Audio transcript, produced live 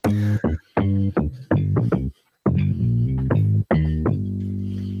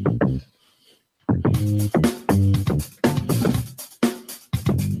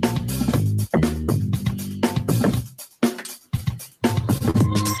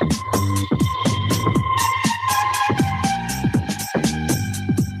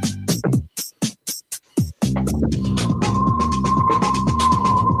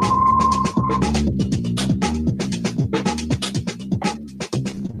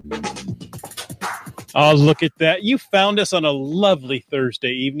Oh, look at that. You found us on a lovely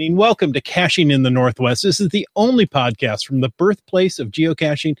Thursday evening. Welcome to Caching in the Northwest. This is the only podcast from the birthplace of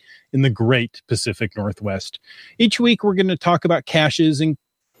geocaching in the great Pacific Northwest. Each week, we're going to talk about caches and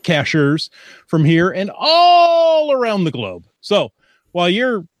cachers from here and all around the globe. So while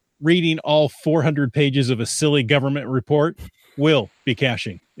you're reading all 400 pages of a silly government report, we'll be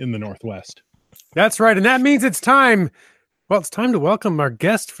caching in the Northwest. That's right. And that means it's time. Well, it's time to welcome our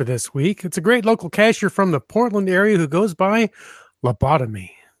guest for this week. It's a great local cacher from the Portland area who goes by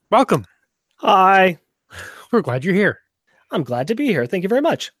Lobotomy. Welcome. Hi. We're glad you're here. I'm glad to be here. Thank you very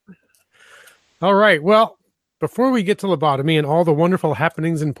much. All right. Well, before we get to Lobotomy and all the wonderful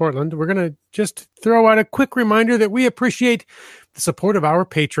happenings in Portland, we're going to just throw out a quick reminder that we appreciate the support of our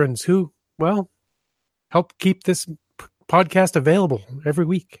patrons who, well, help keep this podcast available every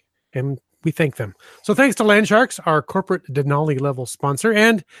week. And we thank them. So thanks to Landsharks, our corporate Denali level sponsor.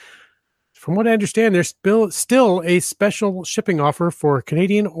 And from what I understand, there's still a special shipping offer for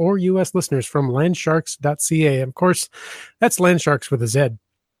Canadian or U.S. listeners from landsharks.ca. Of course, that's Landsharks with a Z.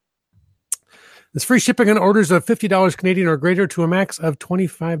 There's free shipping on orders of $50 Canadian or greater to a max of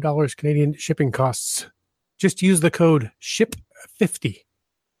 $25 Canadian shipping costs. Just use the code SHIP50.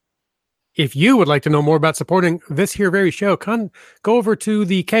 If you would like to know more about supporting this here very show, go over to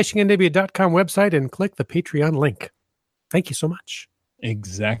the CachingNW.com website and click the Patreon link. Thank you so much.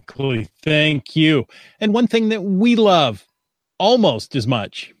 Exactly. Thank you. And one thing that we love almost as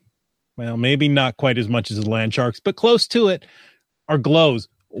much, well, maybe not quite as much as the Landsharks, but close to it, are glows.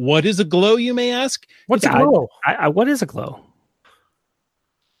 What is a glow, you may ask? What's a glow? What is a glow?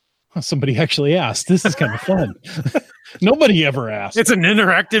 Well, somebody actually asked. This is kind of fun. Nobody ever asked. It's an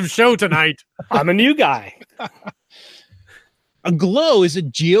interactive show tonight. I'm a new guy. A glow is a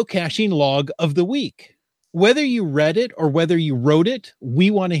geocaching log of the week. Whether you read it or whether you wrote it,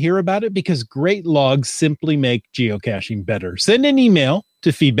 we want to hear about it because great logs simply make geocaching better. Send an email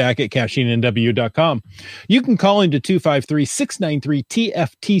to feedback@cachingnw.com. You can call into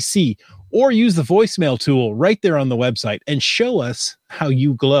 253-693-TFTC or use the voicemail tool right there on the website and show us how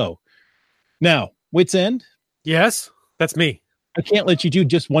you glow. Now, Wits End? Yes, that's me. I can't let you do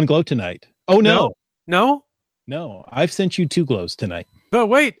just one glow tonight. Oh, no. No? No, I've sent you 2 glows tonight. But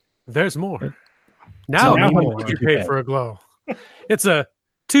wait, there's more. Now you pay for a glow. It's a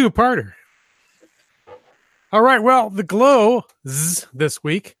 2-parter. All right, well, the glows this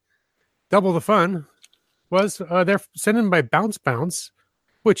week, double the fun, was they're sent in by Bounce Bounce,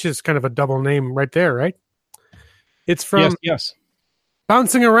 which is kind of a double name right there, right? It's from yes.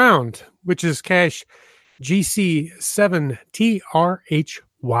 Bouncing Around, which is cache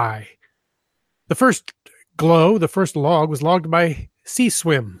GC7TRHY. The first glow, the first log, was logged by Sea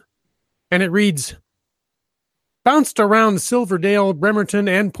Swim, and it reads, bounced around Silverdale, Bremerton,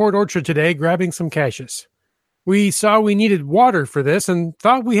 and Port Orchard today, grabbing some caches. We saw we needed water for this and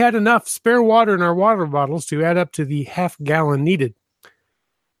thought we had enough spare water in our water bottles to add up to the half-gallon needed.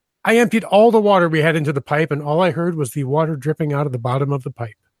 I emptied all the water we had into the pipe, and all I heard was the water dripping out of the bottom of the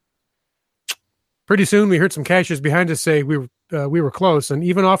pipe. Pretty soon, we heard some caches behind us say we were close and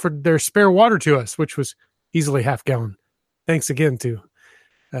even offered their spare water to us, which was easily half-gallon. Thanks again to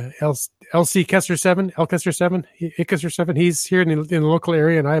LC Kessler 7, L Kessler 7, Kessler 7. He's here in the local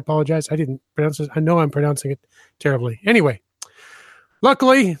area, and I apologize. I didn't pronounce it. I know I'm pronouncing it terribly. Anyway,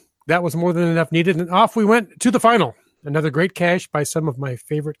 luckily, that was more than enough needed, and off we went to the final. Another great cache by some of my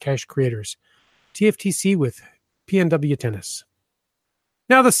favorite cache creators. TFTC with PNW Tennis.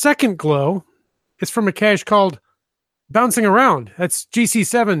 Now, the second glow is from a cache called Bouncing Around. That's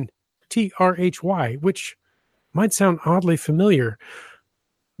GC7TRHY, which might sound oddly familiar,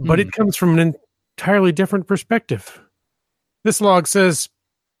 but it comes from an entirely different perspective. This log says,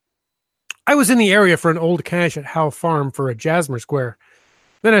 I was in the area for an old cache at Howe Farm for a Jasmer Square.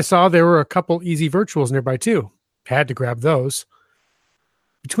 Then I saw there were a couple easy virtuals nearby too. Had to grab those.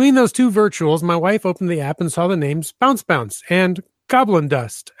 Between those 2 virtuals, my wife opened the app and saw the names Bounce Bounce and Goblin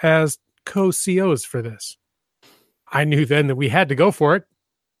Dust as co-COs for this. I knew then that we had to go for it,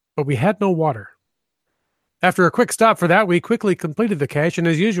 but we had no water. After a quick stop for that, we quickly completed the cache, and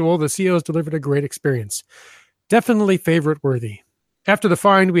as usual, the COs delivered a great experience. Definitely favorite worthy. After the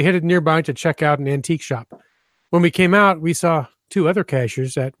find, we headed nearby to check out an antique shop. When we came out, we saw 2 other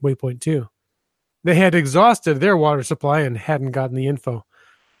cachers at Waypoint 2. They had exhausted their water supply and hadn't gotten the info.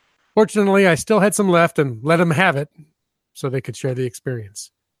 Fortunately, I still had some left and let them have it so they could share the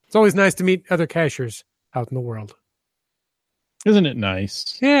experience. It's always nice to meet other cachers out in the world. Isn't it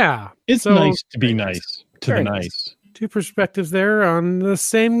nice? Yeah. It's nice to be nice to the nice. 2 perspectives there on the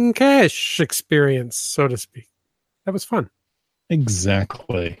same cache experience, so to speak. That was fun.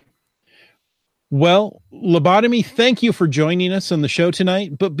 Exactly. Well, Lobotomy, thank you for joining us on the show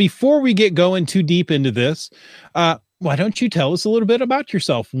tonight. But before we get going too deep into this, why don't you tell us a little bit about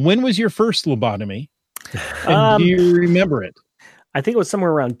yourself? When was your first lobotomy? And do you remember it? I think it was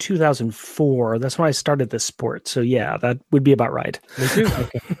somewhere around 2004. That's when I started this sport. So yeah, that would be about right. Me too.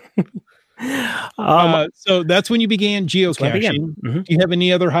 Okay. So that's when you began geocaching. Mm-hmm. Do you have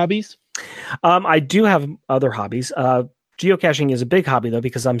any other hobbies? I do have other hobbies. Geocaching is a big hobby though,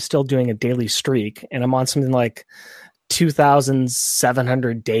 because I'm still doing a daily streak and I'm on something like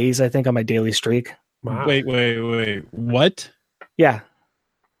 2,700 days, I think, on my daily streak. Wow. Wait. What? Yeah.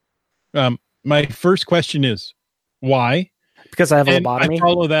 My first question is why? Because I have a lobotomy. I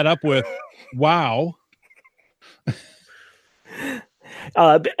follow that up with, wow.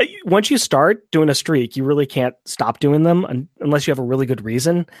 Once you start doing a streak, you really can't stop doing them unless you have a really good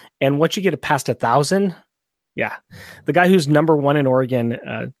reason. And once you get it past 1,000, yeah, the guy who's number one in Oregon,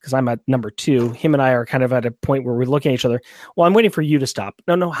 because I'm at number 2, him and I are kind of at a point where we're looking at each other. Well, I'm waiting for you to stop.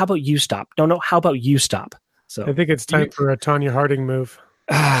 No, how about you stop? No, how about you stop? So I think it's time for a Tanya Harding move.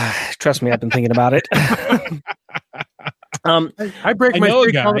 Trust me, I've been thinking about it. I break my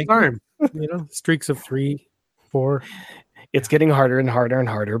streaks all the time. Streaks of 3, 4. It's getting harder and harder and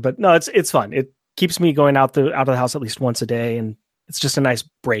harder, but no, it's fun. It keeps me going out the house at least once a day, and it's just a nice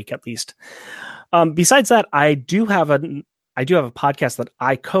break at least. Besides that, I do have a podcast that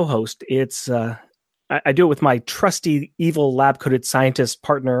I co-host. It's I do it with my trusty evil lab-coated scientist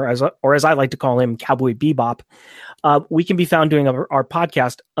partner, as I like to call him, Cowboy Bebop. We can be found doing our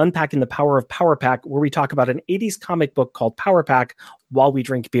podcast, Unpacking the Power of Power Pack, where we talk about an 80s comic book called Power Pack while we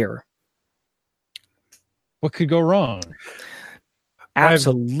drink beer. What could go wrong?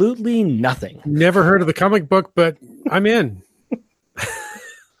 Absolutely nothing. Never heard of the comic book, but I'm in.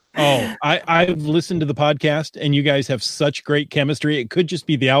 Oh, I've listened to the podcast and you guys have such great chemistry. It could just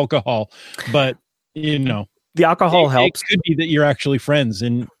be the alcohol, but the alcohol helps. It could be that you're actually friends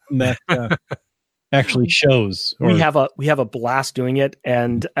and that actually shows. We have a blast doing it,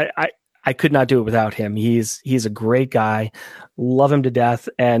 and I could not do it without him. He's a great guy, love him to death,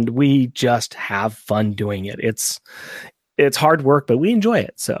 and we just have fun doing it. It's hard work, but we enjoy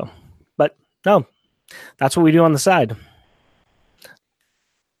it. So, but no, that's what we do on the side.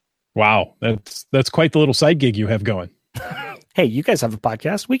 Wow, that's quite the little side gig you have going. Hey, you guys have a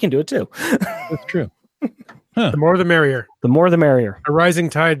podcast. We can do it too. That's true. Huh. The more the merrier. The more the merrier. A rising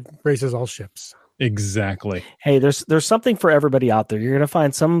tide raises all ships. Exactly. Hey, there's something for everybody out there. You're going to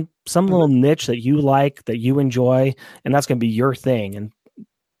find some little niche that you like, that you enjoy, and that's going to be your thing. And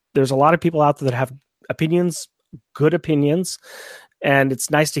there's a lot of people out there that have opinions, good opinions, and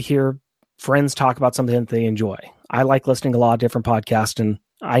it's nice to hear friends talk about something that they enjoy. I like listening to a lot of different podcasts, and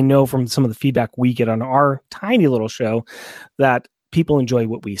I know from some of the feedback we get on our tiny little show that people enjoy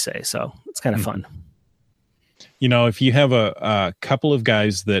what we say. So it's kind of fun. If you have a couple of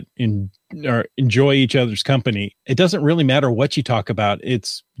guys that enjoy each other's company, it doesn't really matter what you talk about.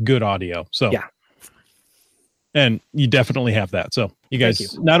 It's good audio. So yeah. And you definitely have that. So you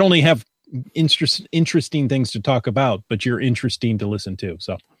guys not only have interesting things to talk about, but you're interesting to listen to.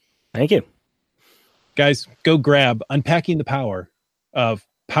 So thank you. Guys, go grab Unpacking the Power of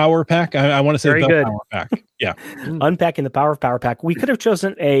Power Pack. I want to say very good. Power Pack. Yeah. Unpacking the Power of Power Pack. We could have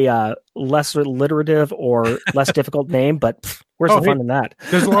chosen a less alliterative or less difficult name, but where's the fun in that?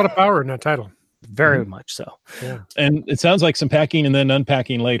 There's a lot of power in that title. Very much so. Yeah. And it sounds like some packing and then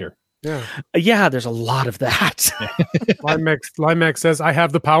unpacking later. Yeah. Yeah, there's a lot of that. Limex says, I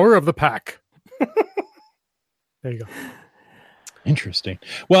have the power of the pack. There you go. Interesting.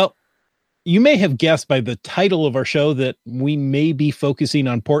 Well, you may have guessed by the title of our show that we may be focusing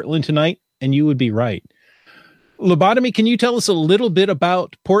on Portland tonight, and you would be right. Lobotomy, can you tell us a little bit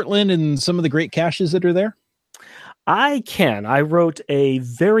about Portland and some of the great caches that are there? I can. I wrote a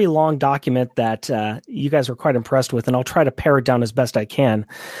very long document that you guys were quite impressed with, and I'll try to pare it down as best I can.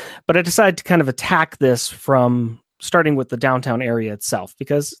 But I decided to kind of attack this from starting with the downtown area itself,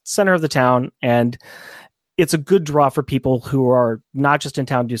 because it's center of the town, and it's a good draw for people who are not just in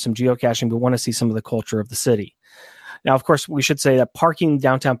town to do some geocaching, but want to see some of the culture of the city. Now, of course, we should say that parking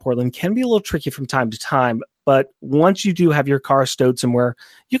downtown Portland can be a little tricky from time to time, but once you do have your car stowed somewhere,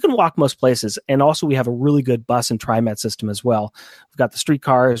 you can walk most places. And also we have a really good bus and TriMet system as well. We've got the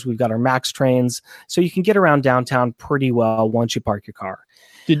streetcars, we've got our MAX trains, so you can get around downtown pretty well once you park your car.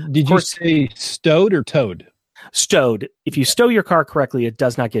 Did you say stowed or towed? Stowed. If you stow your car correctly, it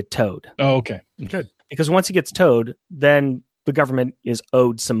does not get towed. Oh, okay. Good. Because once it gets towed, then the government is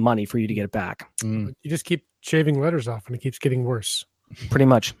owed some money for you to get it back. You just keep shaving letters off and it keeps getting worse. Pretty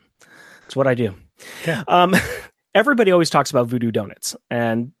much. That's what I do. Okay. Everybody always talks about Voodoo Donuts,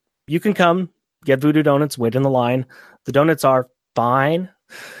 and you can come get Voodoo Donuts, wait in the line. The donuts are fine.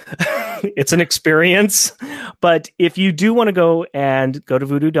 It's an experience. But if you do want to go to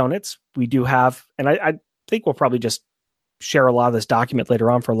Voodoo Donuts, we do have, and I think we'll probably just share a lot of this document later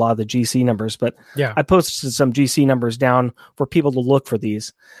on for a lot of the GC numbers, but Yeah. I posted some GC numbers down for people to look for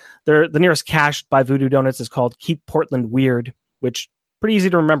these. The nearest cache by Voodoo Donuts is called Keep Portland Weird, which pretty easy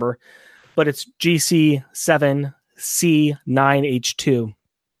to remember, but it's GC7C9H2.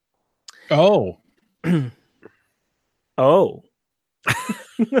 Oh. Oh.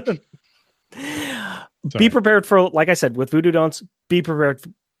 Be prepared for, like I said, with Voodoo Donuts, be prepared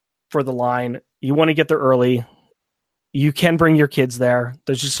for the line. You want to get there early. You can bring your kids there.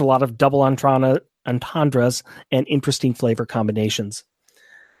 There's just a lot of double entendres and interesting flavor combinations.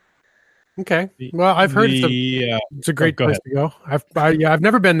 Okay. Well, I've heard it's a great place to go. I've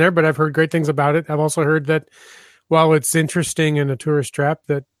never been there, but I've heard great things about it. I've also heard that while it's interesting and a tourist trap,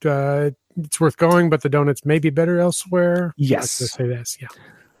 that it's worth going, but the donuts may be better elsewhere. Yes. Let's say this. Yeah.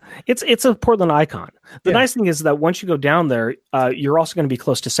 It's a Portland icon. The nice thing is that once you go down there, you're also going to be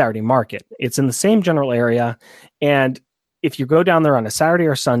close to Saturday Market. It's in the same general area. And if you go down there on a Saturday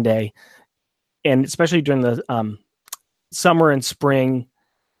or Sunday, and especially during the summer and spring,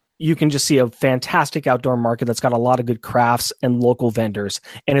 you can just see a fantastic outdoor market that's got a lot of good crafts and local vendors.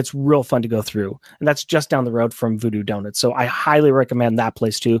 And it's real fun to go through. And that's just down the road from Voodoo Donuts. So I highly recommend that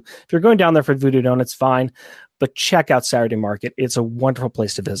place too. If you're going down there for Voodoo Donuts, fine. But check out Saturday Market. It's a wonderful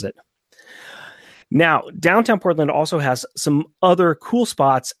place to visit. Now, downtown Portland also has some other cool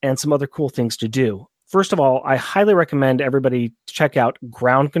spots and some other cool things to do. First of all, I highly recommend everybody check out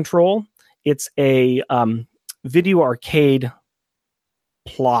Ground Control. It's a video arcade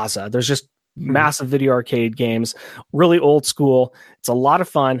plaza. There's just massive video arcade games, really old school. It's a lot of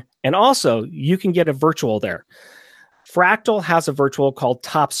fun. And also, you can get a virtual there. Fractal has a virtual called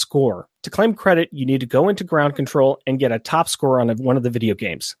Top Score. To claim credit, you need to go into Ground Control and get a top score on one of the video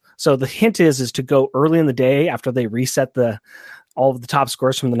games. So the hint is to go early in the day after they reset all of the top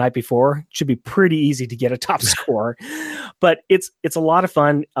scores from the night before. It should be pretty easy to get a top score, but it's a lot of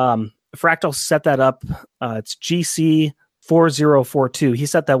fun. Fractal set that up. It's GC4042. He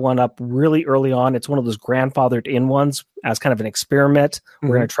set that one up really early on. It's one of those grandfathered in ones as kind of an experiment. Mm-hmm.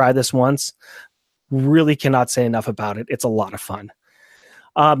 We're going to try this once. Really cannot say enough about it. It's a lot of fun.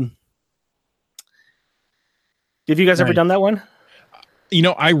 Have you guys ever done that one?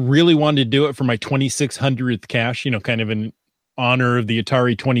 I really wanted to do it for my 2600th cache, kind of in honor of the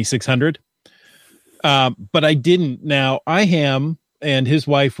Atari 2600. But I didn't. Now, Iham and his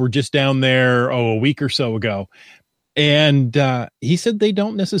wife were just down there, a week or so ago. And he said they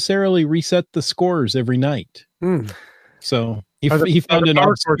don't necessarily reset the scores every night. Mm. So he found an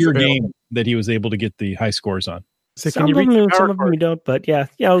obscure game that he was able to get the high scores on. So some of them you don't, but yeah,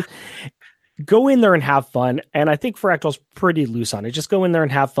 go in there and have fun. And I think Fractal's pretty loose on it. Just go in there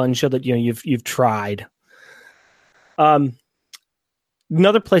and have fun. Show that you've tried.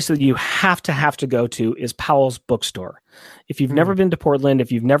 Another place that you have to go to is Powell's Bookstore. If you've never been to Portland,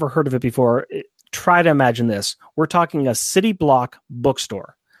 if you've never heard of it before, try to imagine this. We're talking a city block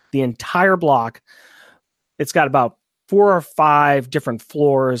bookstore. The entire block. It's got about 4 or 5 different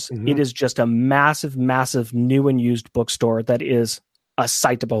floors. Mm-hmm. It is just a massive, massive new and used bookstore that is a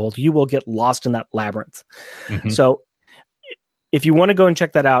sight to behold. You will get lost in that labyrinth. Mm-hmm. So if you want to go and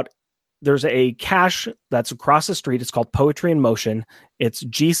check that out, there's a cache that's across the street. It's called Poetry in Motion. It's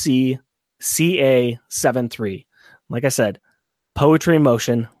GCCA73. Like I said, Poetry in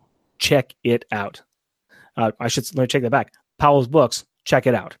Motion. Check it out. Let me take that back. Powell's Books. Check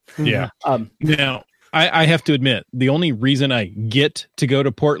it out. Yeah. Now, I have to admit, the only reason I get to go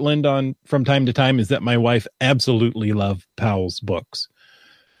to Portland from time to time is that my wife absolutely loves Powell's Books.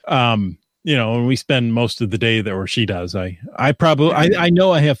 And we spend most of the day there, or she does. I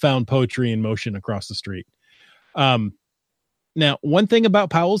know I have found Poetry in Motion across the street. Now, one thing about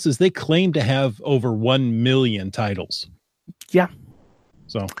Powell's is they claim to have over 1 million titles. Yeah.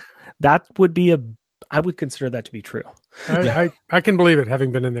 So that would be I would consider that to be true. I can believe it,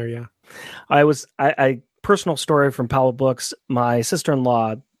 having been in there. Yeah. I personal story from Powell Books. My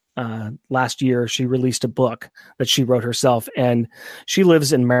sister-in-law, last year, she released a book that she wrote herself, and she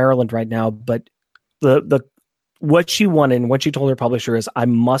lives in Maryland right now. But what she wanted and what she told her publisher is, I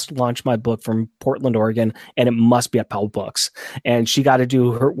must launch my book from Portland, Oregon, and it must be at Powell Books. And she got to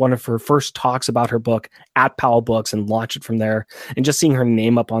do one of her first talks about her book at Powell Books and launch it from there. And just seeing her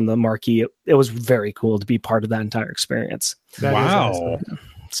name up on the marquee, it was very cool to be part of that entire experience. Wow.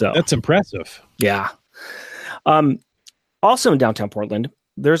 So that's impressive. Yeah. Also in downtown Portland,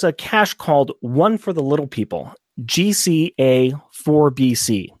 there's a cache called One for the Little People,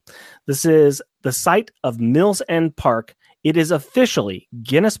 GCA4BC. This is the site of Mills End Park. It is officially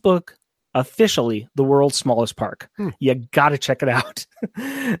Guinness Book, officially the world's smallest park. You got to check it out.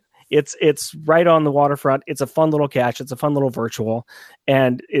 It's right on the waterfront. It's a fun little cache. It's a fun little virtual,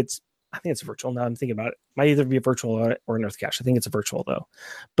 and I think it's virtual now. I'm thinking about it. Might either be a virtual or an Earth cache. I think it's a virtual though,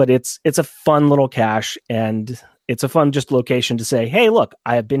 but it's a fun little cache, and it's a fun just location to say, hey, look,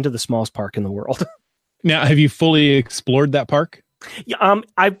 I have been to the smallest park in the world. Now, have you fully explored that park? Yeah,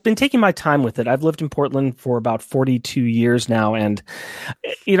 I've been taking my time with it. I've lived in Portland for about 42 years now, and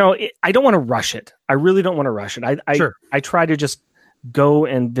I don't want to rush it. I really don't want to rush it. I try to just go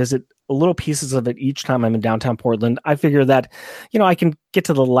and visit little pieces of it each time I'm in downtown Portland. I figure that, I can get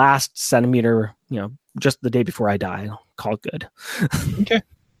to the last centimeter, just the day before I die. I'll call it good. Okay.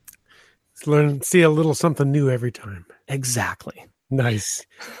 See a little something new every time. Exactly. Nice.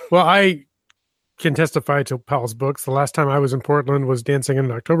 Well, I can testify to Powell's books. The last time I was in Portland was dancing in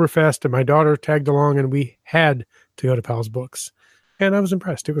an Oktoberfest, and my daughter tagged along, and we had to go to Powell's books. And I was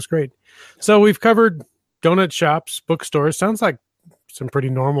impressed. It was great. So we've covered donut shops, bookstores. Sounds like some pretty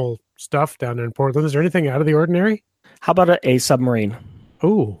normal stuff down there in Portland. Is there anything out of the ordinary? How about a submarine?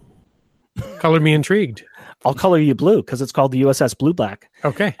 Oh, color me intrigued. I'll color you blue because it's called the USS Blue Black.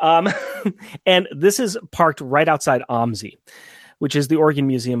 Okay. And this is parked right outside OMSI, which is the Oregon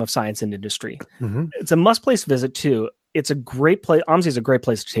Museum of Science and Industry. Mm-hmm. It's a must-place visit, too. It's a great place. OMSI is a great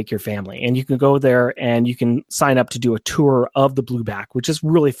place to take your family, and you can go there and you can sign up to do a tour of the Blueback, which is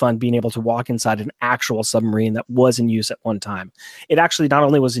really fun, being able to walk inside an actual submarine that was in use at one time. It actually not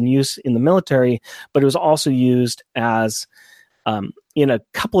only was in use in the military, but it was also used as in a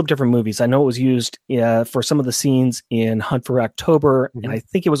couple of different movies. I know it was used for some of the scenes in Hunt for October, and I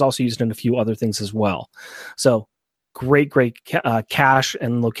think it was also used in a few other things as well. So great cache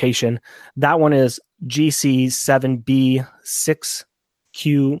and location. That one is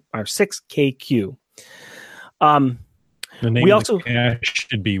GC7B6Q or 6KQ. The name of the cache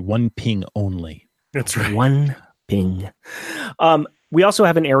should be one ping only. That's right. One ping. We also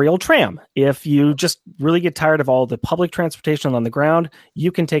have an aerial tram. If you just really get tired of all the public transportation on the ground,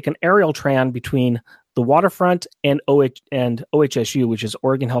 you can take an aerial tram between the waterfront and OHSU, which is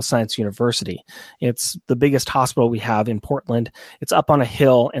Oregon Health Science University. It's the biggest hospital we have in Portland. It's up on a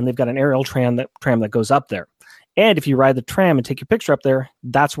hill, and they've got an aerial tram that goes up there. And if you ride the tram and take your picture up there,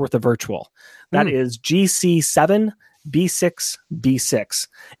 that's worth a virtual. That is GC7B6B6.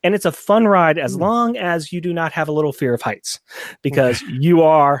 And it's a fun ride as long as you do not have a little fear of heights, because you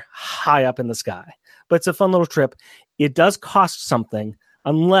are high up in the sky. But it's a fun little trip. It does cost something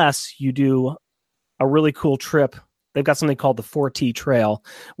unless you do a really cool trip. They've got something called the 4T Trail,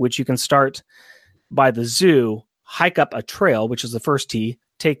 which you can start by the zoo, hike up a trail, which is the first T,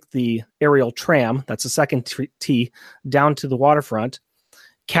 take the aerial tram, that's the second T, down to the waterfront,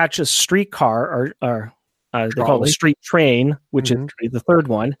 catch a streetcar or they call it a street train, which is the third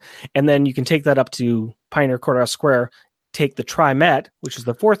one, and then you can take that up to Pioneer Courthouse Square, take the TriMet, which is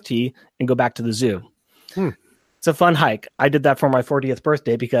the fourth T, and go back to the zoo. It's a fun hike. I did that for my 40th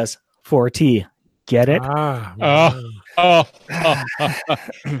birthday because 4T. Get it? Oh,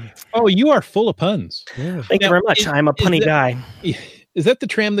 you are full of puns. Yeah. Thank you very much. I'm a punny guy. Is that the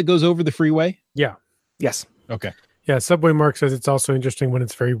tram that goes over the freeway? Yeah. Yes. Okay. Yeah. Subway Mark says it's also interesting when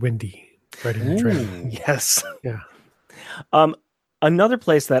it's very windy. Right in the tram. Yes. Yeah. Another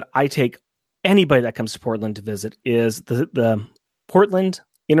place that I take anybody that comes to Portland to visit is the Portland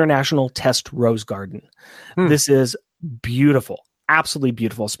International Test Rose Garden. This is beautiful. Absolutely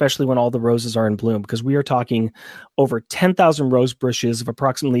beautiful, especially when all the roses are in bloom, because we are talking over 10,000 rose bushes of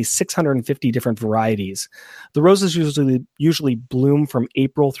approximately 650 different varieties. The roses usually bloom from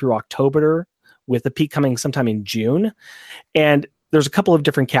April through October, with the peak coming sometime in June. And there's a couple of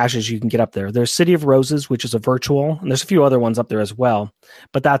different caches you can get up there. There's City of Roses, which is a virtual, and there's a few other ones up there as well.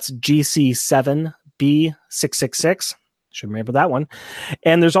 But that's GC7B666. Should remember that one.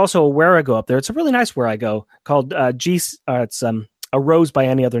 And there's also a Where I Go up there. It's a really nice Where I Go called it's a rose by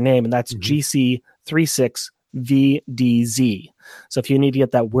any other name, and that's GC36VDZ. So if you need to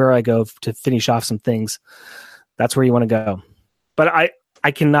get that Where I Go to finish off some things, that's where you want to go. But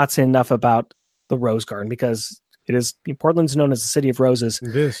I cannot say enough about the Rose Garden, because Portland's known as the City of Roses.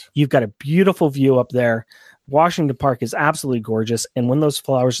 It is. You've got a beautiful view up there. Washington Park is absolutely gorgeous, and when those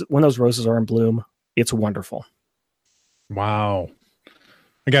roses are in bloom, it's wonderful. Wow.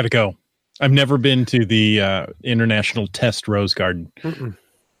 I got to go. I've never been to the International Test Rose Garden. You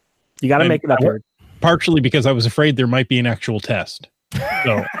got to make it up here. Partially because I was afraid there might be an actual test.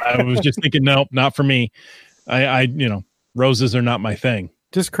 So I was just thinking, nope, not for me. I roses are not my thing.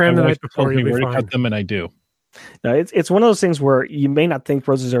 Just cram the night before you you'll be where fine. to cut them, and I do. No, it's one of those things where you may not think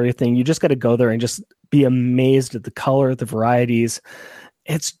roses are your thing. You just got to go there and just be amazed at the color, the varieties.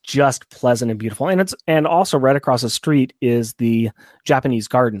 It's just pleasant and beautiful. And also right across the street is the Japanese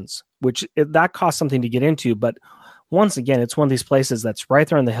gardens, which that costs something to get into. But once again, it's one of these places that's right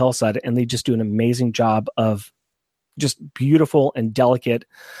there on the hillside, and they just do an amazing job of just beautiful and delicate.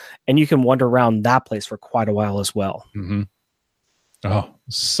 And you can wander around that place for quite a while as well. Mm-hmm. Oh,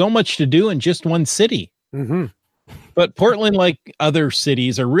 so much to do in just one city. Mm-hmm. But Portland, like other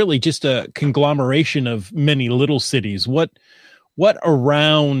cities, are really just a conglomeration of many little cities. What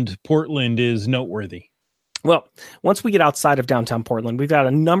around Portland is noteworthy? Well, once we get outside of downtown Portland, we've got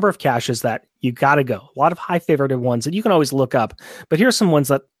a number of caches that you got to go. A lot of high favorited ones that you can always look up. But here's some ones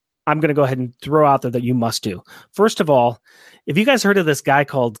that I'm going to go ahead and throw out there that you must do. First of all, have you guys heard of this guy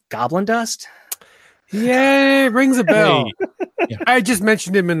called Goblin Dust? Yeah, it rings a bell. Hey. Yeah. I just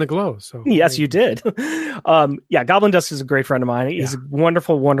mentioned him in the glow. So Yes, you did. Goblin Dust is a great friend of mine. He's a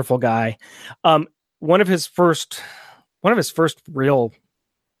wonderful, wonderful guy. One of his first real,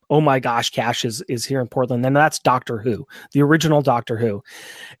 oh my gosh, caches is here in Portland, and that's Doctor Who, the original Doctor Who.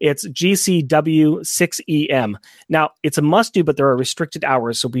 It's GCW6EM. Now, it's a must do, but there are restricted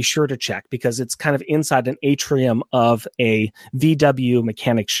hours, so be sure to check because it's kind of inside an atrium of a VW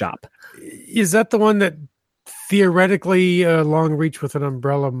mechanic shop. Is that the one that theoretically Long Reach with an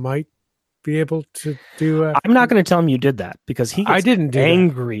umbrella might be able to do? I'm not going to tell him you did that because he gets I didn't do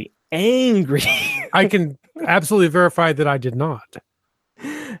angry. I can absolutely verify that I did not.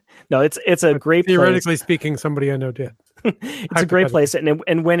 No, it's a great theoretically place. Speaking, somebody I know did. It's a great place,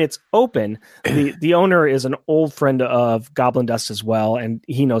 and when it's open, the owner is an old friend of Goblin Dust as well, and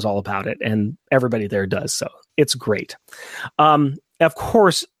he knows all about it, and everybody there does. So it's great. Of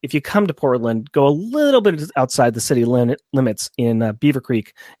course, if you come to Portland, go a little bit outside the city limits in Beaver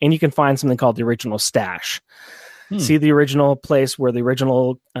Creek, and you can find something called the Original Stash. See the original place where the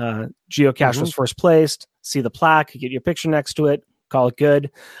original geocache was first placed. See the plaque. Get your picture next to it. Call it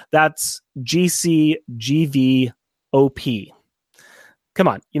good. That's GCGVOP. Come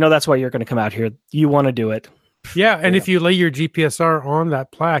on. That's why you're going to come out here. You want to do it. Yeah, and if you lay your GPSR on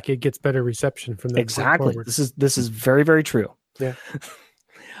that plaque, it gets better reception from that. Exactly. This is very, very true. Yeah.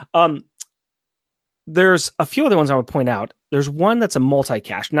 There's a few other ones I would point out. There's one that's a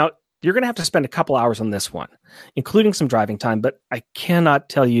multi-cache. Now, you're going to have to spend a couple hours on this one, including some driving time, but I cannot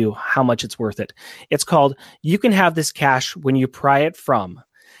tell you how much it's worth it. It's called You Can Have This Cache When You Pry It From,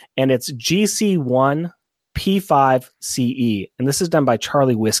 and it's GC1P5CE, and this is done by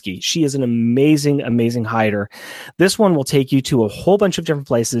Charlie Whiskey. She is an amazing, amazing hider. This one will take you to a whole bunch of different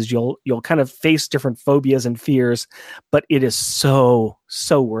places. You'll kind of face different phobias and fears, but it is so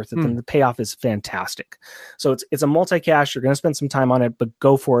worth it, and the payoff is fantastic. So it's a multi-cache. You're going to spend some time on it, but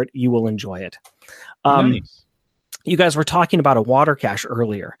go for it. You will enjoy it. Nice. You guys were talking about a water cache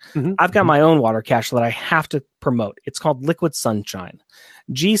earlier. I've got my own water cache that I have to promote. It's called Liquid Sunshine,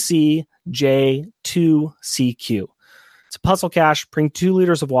 GCJ2CQ. It's a puzzle cache. Bring 2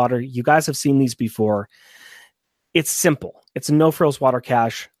 liters of water. You guys have seen these before. It's simple. It's a no-frills water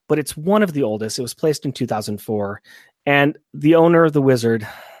cache, but it's one of the oldest. It was placed in 2004. And the owner, the wizard,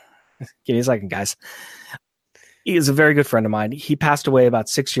 give me a second, guys. He is a very good friend of mine. He passed away about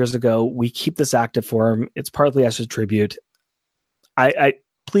 6 years ago. We keep this active for him. It's partly as a tribute. I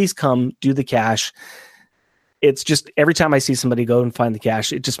please come do the cache. It's just every time I see somebody go and find the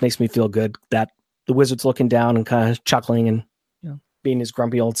cache, it just makes me feel good that the wizard's looking down and kind of chuckling and being his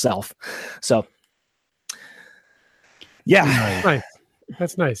grumpy old self. So, yeah. Nice.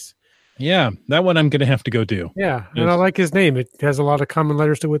 That's nice. Yeah, that one I'm going to have to go do. Yeah, and I like his name. It has a lot of common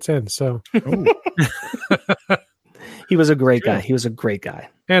letters to its end. So he was a great guy. He was a great guy.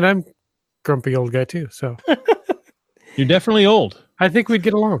 And I'm grumpy old guy too. So you're definitely old. I think we'd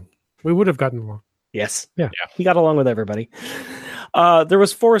get along. We would have gotten along. Yes. Yeah. He got along with everybody. There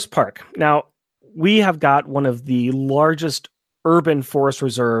was Forest Park. Now, we have got one of the largest urban forest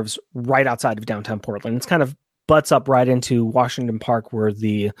reserves right outside of downtown Portland. It's kind of butts up right into Washington Park where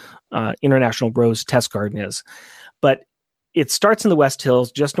the International Rose Test Garden is. But it starts in the West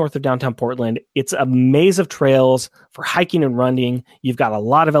Hills, just north of downtown Portland. It's a maze of trails for hiking and running. You've got a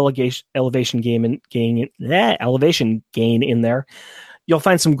lot of elevation gain in there. You'll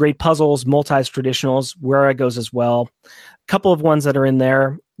find some great puzzles, multis, traditionals, where it goes as well. A couple of ones that are in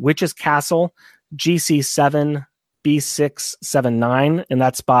there. Witch's Castle, GC7B679, and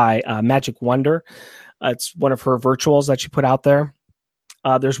that's by Magic Wonder. It's one of her virtuals that she put out there.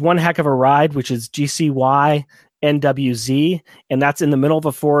 There's One Heck of a Ride, which is GCY-NWZ, and that's in the middle of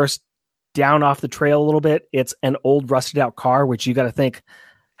a forest, down off the trail a little bit. It's an old rusted out car, which you got to think,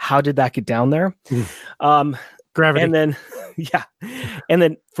 how did that get down there? Gravity. And then, yeah. And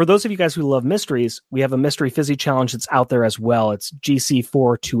then for those of you guys who love mysteries, we have a mystery fizzy challenge that's out there as well. It's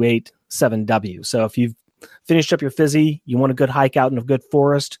GC4287W. So if you've finished up your fizzy, you want a good hike out in a good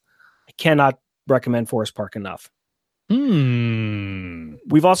forest, I cannot recommend Forest Park enough.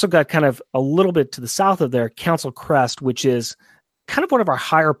 We've also got kind of a little bit to the south of there, Council Crest, which is kind of one of our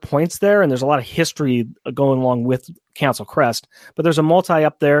higher points there. And there's a lot of history going along with Council Crest, but there's a multi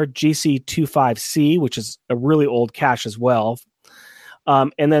up there, GC25C, which is a really old cache as well.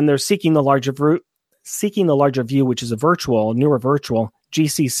 And then there's Seeking the Larger View, which is a newer virtual,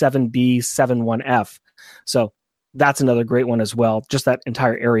 GC7B71F. So that's another great one as well. Just that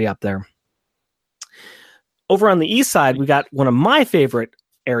entire area up there. Over on the east side, we got one of my favorite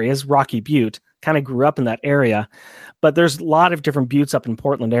areas, Rocky Butte. Kind of grew up in that area, but there's a lot of different buttes up in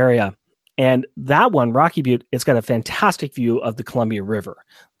Portland area. And that one, Rocky Butte, it's got a fantastic view of the Columbia River.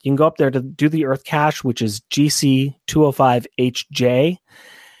 You can go up there to do the Earth Cache, which is GC205HJ.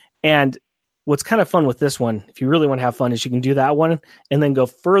 And what's kind of fun with this one, if you really want to have fun, is you can do that one and then go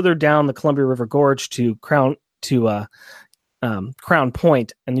further down the Columbia River Gorge to Crown Point,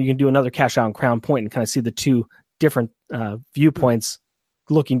 and you can do another cache out on Crown Point and kind of see the two different viewpoints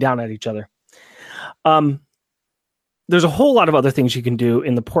looking down at each other. There's a whole lot of other things you can do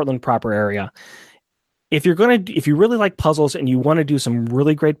in the Portland proper area. If you really like puzzles and you want to do some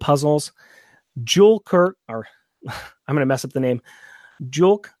really great puzzles, I'm going to mess up the name,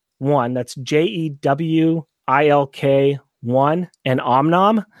 Julk 1, that's JEWILK 1, and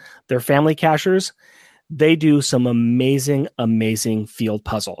Omnom, they're family cachers. They do some amazing field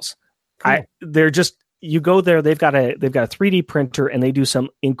puzzles. Cool. You go there, they've got a 3D printer, and they do some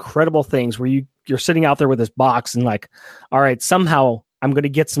incredible things where you're sitting out there with this box and like, all right, somehow I'm going to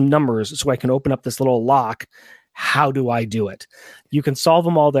get some numbers so I can open up this little lock. How do I do it? You can solve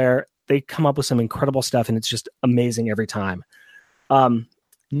them all there. They come up with some incredible stuff, and it's just amazing every time.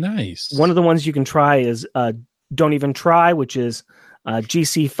 Nice. One of the ones you can try is Don't Even Try, which is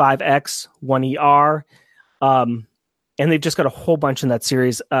GC5X1ER. And they've just got a whole bunch in that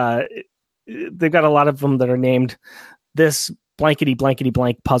series. They've got a lot of them that are named this blankety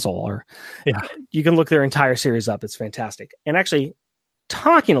blank puzzle, or you can look their entire series up. It's fantastic. And actually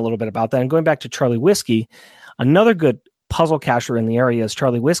talking a little bit about that and going back to Charlie Whiskey, another good puzzle cacher in the area is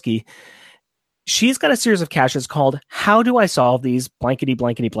Charlie Whiskey. She's got a series of caches called How Do I Solve These Blankety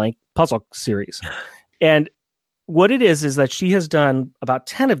Blank Puzzle Series. And what it is that she has done about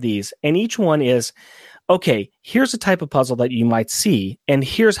 10 of these, and each one is, okay, here's a type of puzzle that you might see, and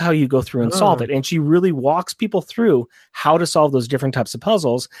here's how you go through and solve it. And she really walks people through how to solve those different types of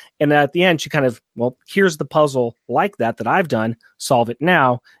puzzles. And at the end, she kind of, here's the puzzle like that I've done, solve it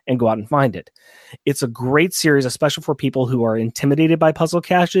now, and go out and find it. It's a great series, especially for people who are intimidated by puzzle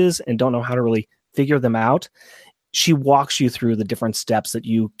caches and don't know how to really figure them out. She walks you through the different steps that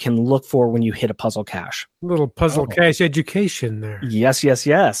you can look for when you hit a puzzle cache. Little puzzle cache education there. Yes.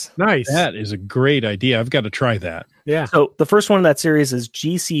 Nice. That is a great idea. I've got to try that. Yeah. So the first one in that series is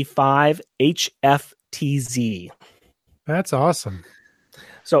GC5HFTZ. That's awesome.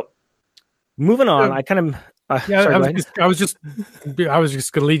 So moving on, I was just going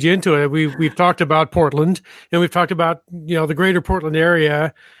to lead you into it. We've talked about Portland, and we've talked about, the greater Portland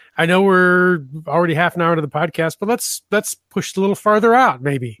area. I know we're already half an hour into the podcast, but let's push a little farther out,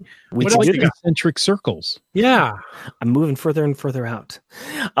 maybe. What else? Concentric circles. Yeah. I'm moving further and further out.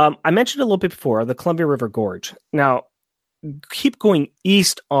 I mentioned a little bit before, the Columbia River Gorge. Now, keep going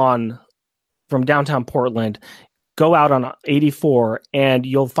east from downtown Portland, go out on 84, and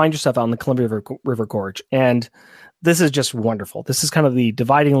you'll find yourself out in the Columbia River Gorge. And this is just wonderful. This is kind of the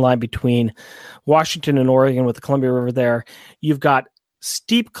dividing line between Washington and Oregon with the Columbia River there. You've got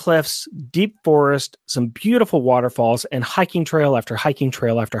steep cliffs, deep forest, some beautiful waterfalls, and hiking trail after hiking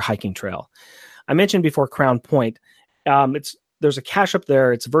trail after hiking trail. I mentioned before Crown Point. There's a cache up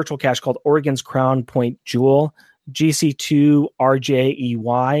there. It's a virtual cache called Oregon's Crown Point Jewel,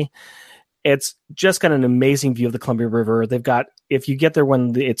 GC2RJEY. It's just got an amazing view of the Columbia River. They've got, if you get there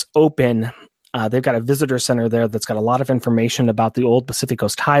when it's open, they've got a visitor center there that's got a lot of information about the old Pacific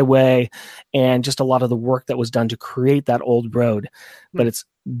Coast Highway and just a lot of the work that was done to create that old road. But it's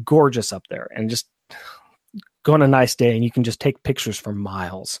gorgeous up there, and just go on a nice day and you can just take pictures for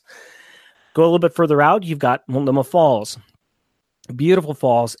miles. Go a little bit further out, you've got Multnomah Falls. Beautiful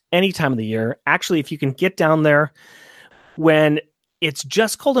falls any time of the year. Actually, if you can get down there when it's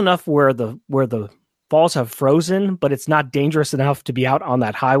just cold enough where the falls have frozen, but it's not dangerous enough to be out on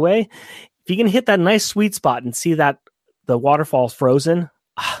that highway, if you can hit that nice sweet spot and see that the waterfall's frozen,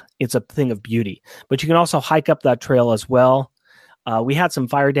 it's a thing of beauty. But you can also hike up that trail as well. We had some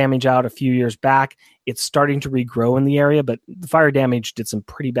fire damage out a few years back. It's starting to regrow in the area, but the fire damage did some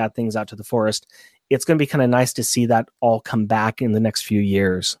pretty bad things out to the forest. It's going to be kind of nice to see that all come back in the next few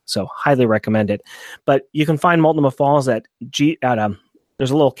years. So highly recommend it. But you can find Multnomah Falls there's a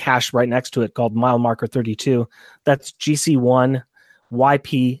little cache right next to it called mile marker 32. That's GC1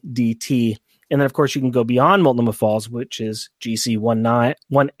 YPDT. And then, of course, you can go beyond Multnomah Falls, which is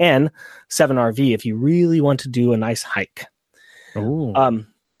GC1N 7RV if you really want to do a nice hike. Oh,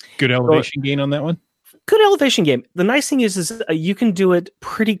 good elevation gain on that one? Good elevation gain. The nice thing is you can do it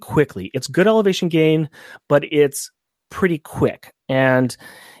pretty quickly. It's good elevation gain, but it's pretty quick. And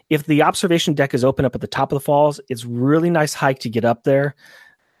if the observation deck is open up at the top of the falls, it's really nice hike to get up there.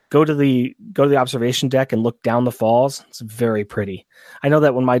 Go to the observation deck and look down the falls. It's very pretty. I know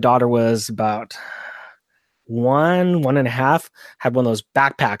that when my daughter was about one and a half, had one of those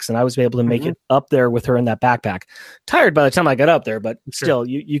backpacks, and I was able to make it up there with her in that backpack. Tired by the time I got up there, but still,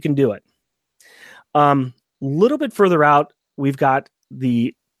 you can do it. Little bit further out, we've got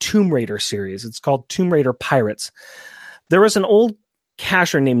the Tomb Raider series. It's called Tomb Raider Pirates. There was an old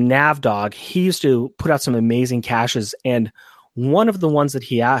cacher named Navdog. He used to put out some amazing caches, and one of the ones that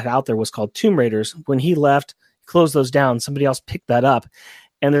he had out there was called Tomb Raiders. When he left, closed those down, somebody else picked that up.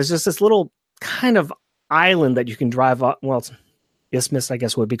 And there's just this little kind of island that you can drive up. Well, it's isthmus, I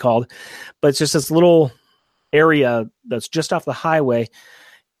guess would be called. But it's just this little area that's just off the highway.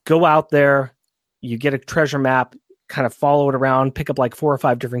 Go out there, you get a treasure map, kind of follow it around, pick up like 4 or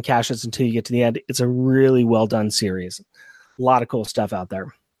 5 different caches until you get to the end. It's a really well done series. A lot of cool stuff out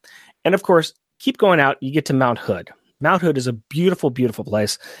there. And of course, keep going out, you get to Mount Hood. Mount Hood is a beautiful, beautiful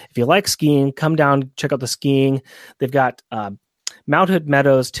place. If you like skiing, come down, check out the skiing. They've got Mount Hood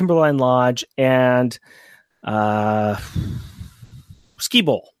Meadows, Timberline Lodge, and Ski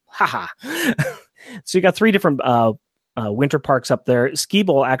Bowl. Haha. So you got 3 different winter parks up there. Ski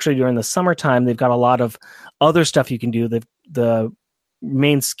Bowl, actually, during the summertime, they've got a lot of other stuff you can do. The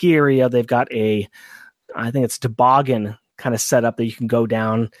main ski area, they've got I think it's toboggan kind of set up that you can go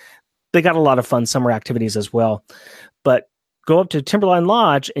down. They got a lot of fun summer activities as well. But go up to Timberline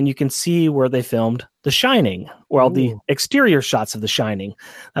Lodge and you can see where they filmed The Shining, or the exterior shots of The Shining.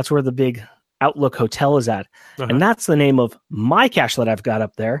 That's where the big Outlook Hotel is at. And that's the name of my cache that I've got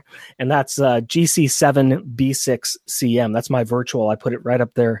up there. And that's GC7B6CM. That's my virtual. I put it right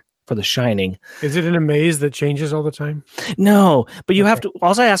up there for The Shining. Is it in a maze that changes all the time? No, but you have to,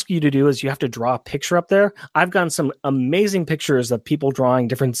 all I ask you to do is you have to draw a picture up there. I've gotten some amazing pictures of people drawing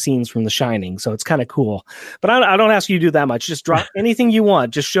different scenes from The Shining. So it's kind of cool, but I don't ask you to do that much. Just draw anything you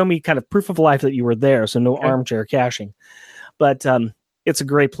want. Just show me kind of proof of life that you were there. So no armchair caching, but it's a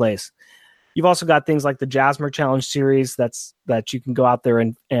great place. You've also got things like the Jasmer Challenge series that you can go out there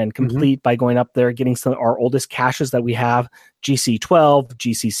and complete by going up there, getting some of our oldest caches that we have, GC12,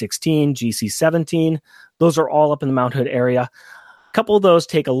 GC16, GC17. Those are all up in the Mount Hood area. A couple of those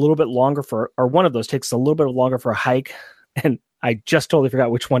take a little bit longer one of those takes a little bit longer for a hike. And I just totally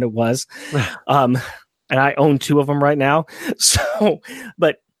forgot which one it was. And I own 2 of them right now. So,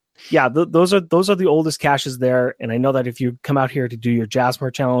 but yeah, those are the oldest caches there, and I know that if you come out here to do your Jasmer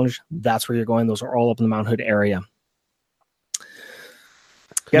Challenge, that's where you're going. Those are all up in the Mount Hood area.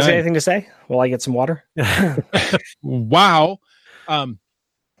 You guys got anything to say while I get some water? Wow.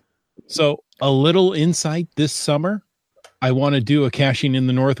 So a little insight this summer. I want to do a caching in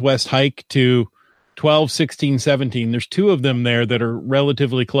the Northwest hike to 12, 16, 17. There's 2 of them there that are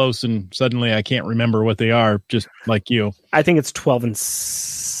relatively close, and suddenly I can't remember what they are, just like you. I think it's 12 and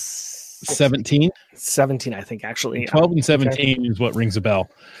 17? 17, I think, actually. 12 and 17 is what rings a bell.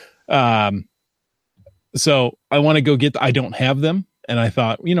 So I want to go I don't have them. And I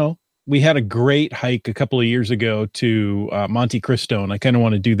thought, we had a great hike a couple of years ago to Monte Cristo, and I kind of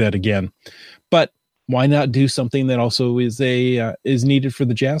want to do that again. But why not do something that also is needed for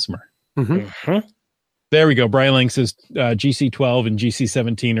the Jasmer? There we go. Brian Lang says GC12 and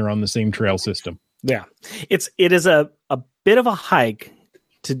GC17 are on the same trail system. Yeah. It is a bit of a hike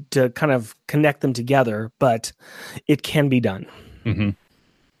to kind of connect them together, but it can be done.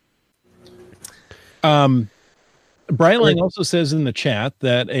 Brian Lang also says in the chat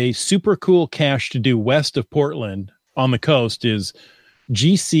that a super cool cache to do west of Portland on the coast is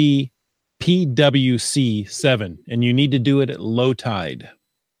GCPWC7, and you need to do it at low tide.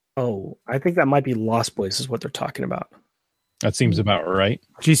 Oh, I think that might be Lost Boys is what they're talking about. That seems about right.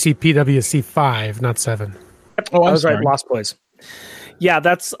 GCPWC5, not 7. Oh, I was right. Lost Boys. Yeah,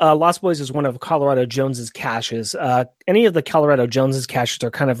 that's Lost Boys is one of Colorado Jones's caches. Any of the Colorado Jones's caches are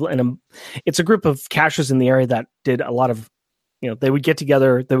kind of it's a group of caches in the area that did a lot of, they would get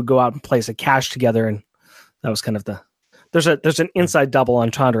together, they would go out and place a cache together, and that was kind of the There's an inside double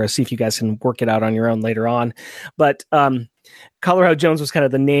entendre. See if you guys can work it out on your own later on. But Colorado Jones was kind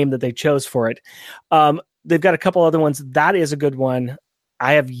of the name that they chose for it. They've got a couple other ones. That is a good one.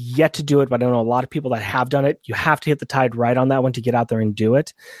 I have yet to do it, but I know a lot of people that have done it. You have to hit the tide right on that one to get out there and do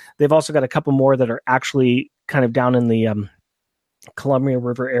it. They've also got a couple more that are actually kind of down in the Columbia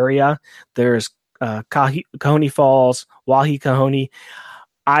River area. There's Kahoney Falls, Wahi Kahoney.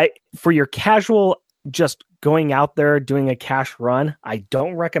 For your casual, just going out there doing a cache run, I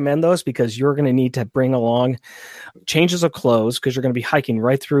don't recommend those because you're going to need to bring along changes of clothes because you're going to be hiking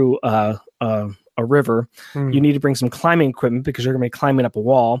right through a river. You need to bring some climbing equipment because you're going to be climbing up a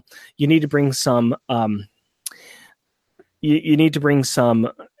wall. You need to bring some you need to bring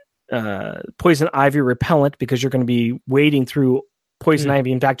some poison ivy repellent because you're going to be wading through poison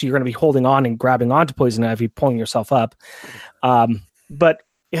ivy. In fact, you're going to be holding on and grabbing onto poison ivy, pulling yourself up. But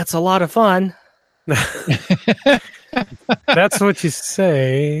it's a lot of fun. That's what you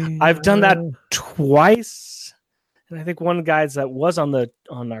say. I've done that twice. And I think one of the guys that was on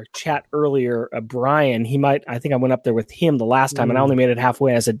our chat earlier, Brian, I think I went up there with him the last time and I only made it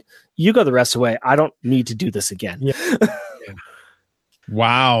halfway. I said, you go the rest of the way. I don't need to do this again. Yeah.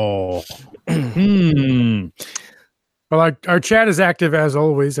 Wow. Well, our chat is active as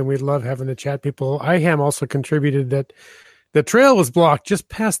always, and we love having the chat people. IHAM also contributed that the trail was blocked just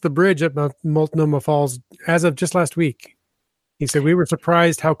past the bridge at Multnomah Falls as of just last week. He said, we were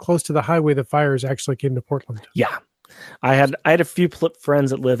surprised how close to the highway the fires actually came to Portland. Yeah. I had a few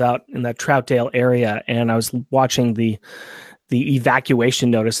friends that live out in that Troutdale area, and I was watching the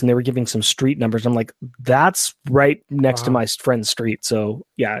evacuation notice, and they were giving some street numbers. I'm like, that's right next to my friend's street. So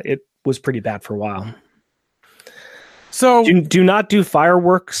yeah, it was pretty bad for a while. So do not do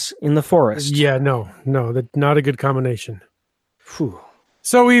fireworks in the forest. Yeah, no, not a good combination. Whew.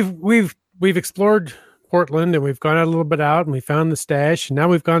 So we've explored Portland, and we've gone out a little bit out, and we found the stash, and now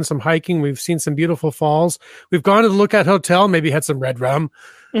we've gone some hiking. We've seen some beautiful falls. We've gone to the Lookout Hotel, maybe had some red rum,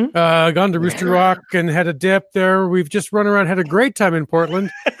 gone to Rooster Rock and had a dip there. We've just run around, had a great time in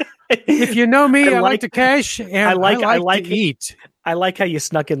Portland. If you know me, I like to cache, and I like to eat. I like how you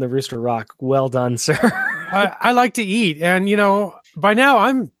snuck in the Rooster Rock. Well done, sir. I like to eat, and by now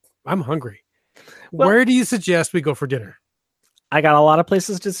I'm hungry. Well, where do you suggest we go for dinner? I got a lot of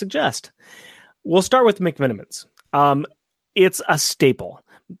places to suggest. We'll start with McMenamins. It's a staple.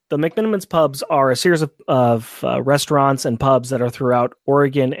 The McMenamins pubs are a series of restaurants and pubs that are throughout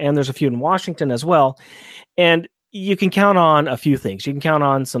Oregon, and there's a few in Washington as well. And you can count on a few things. You can count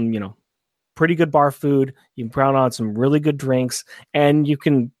on some, pretty good bar food. You can count on some really good drinks, and you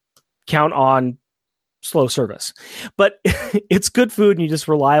can count on slow service. But it's good food, and you're just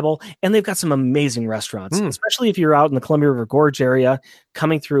reliable. And they've got some amazing restaurants, especially if you're out in the Columbia River Gorge area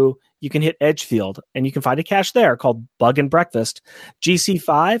coming through. You can hit Edgefield, and you can find a cache there called Bug and Breakfast,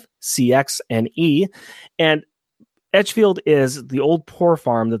 GC5, CX, and E. And Edgefield is the old poor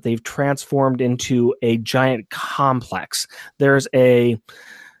farm that they've transformed into a giant complex. There's I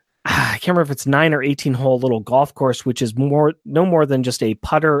can't remember if it's 9 or 18 hole little golf course, which is no more than just a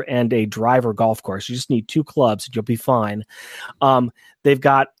putter and a driver golf course. You just need 2 clubs and you'll be fine. They've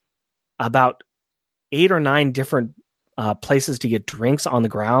got about 8 or 9 different places to get drinks on the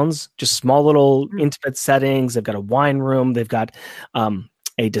grounds, just small little intimate settings. They've got a wine room. They've got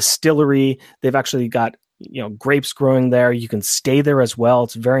a distillery. They've actually got grapes growing there. You can stay there as well.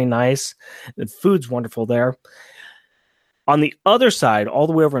 It's very nice. The food's wonderful there. On the other side, all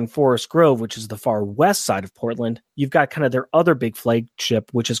the way over in Forest Grove, which is the far west side of Portland, you've got kind of their other big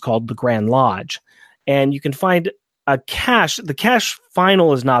flagship, which is called the Grand Lodge. And you can find a cache. The cache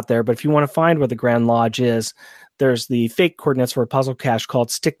final is not there, but if you want to find where the Grand Lodge is, there's the fake coordinates for a puzzle cache called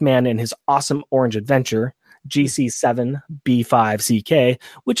Stickman and His Awesome Orange Adventure, GC7B5CK,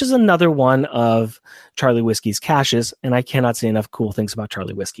 which is another one of Charlie Whiskey's caches. And I cannot say enough cool things about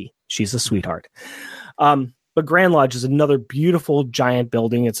Charlie Whiskey. She's a sweetheart. But Grand Lodge is another beautiful giant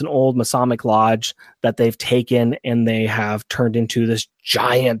building. It's an old Masonic lodge that they've taken and they have turned into this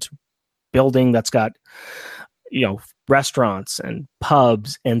giant building that's got, restaurants and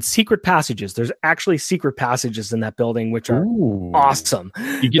pubs and secret passages. There's actually secret passages in that building, which are awesome.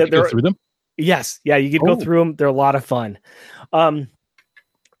 You get to go through them? Yes. Yeah, you get to go through them. They're a lot of fun.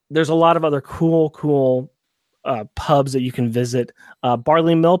 There's a lot of other cool pubs that you can visit.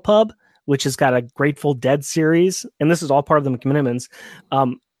 Barley Mill Pub, which has got a Grateful Dead series, and this is all part of the McMenamins.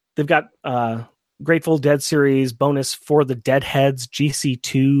 They've got Grateful Dead series bonus for the Deadheads,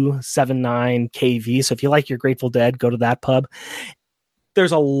 GC279KV. So if you like your Grateful Dead, go to that pub.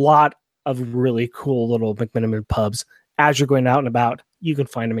 There's a lot of really cool little McMenamin pubs. As you're going out and about, you can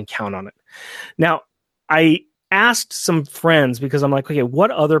find them and count on it. Now, I asked some friends because I'm like, okay,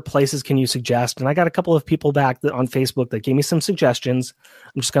 what other places can you suggest? And I got a couple of people back on Facebook that gave me some suggestions.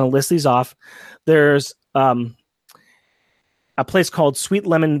 I'm just going to list these off. There's a place called Sweet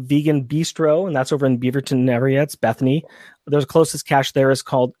Lemon Vegan Bistro, and that's over in Beaverton area. It's Bethany. There's closest cache there is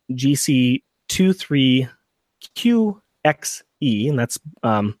called GC23QXE, and that's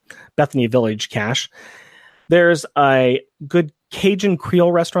Bethany Village cache. There's a good Cajun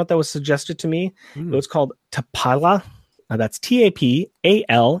Creole restaurant that was suggested to me. It was called Tapala. That's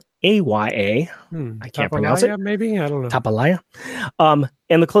Tapalaya. I can't pronounce it. Maybe I don't know. Tapalaya.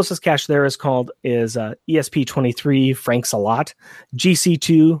 And the closest cache there is ESP23 Frank Salat,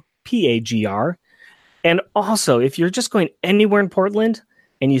 GC2 PAGR. And also, if you're just going anywhere in Portland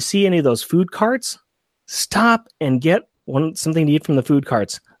and you see any of those food carts, stop and get something to eat from the food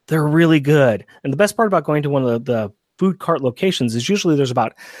carts. They're really good. And the best part about going to one of the food cart locations is usually there's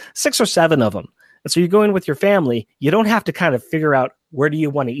about 6 or 7 of them. And so you go in with your family, you don't have to kind of figure out where do you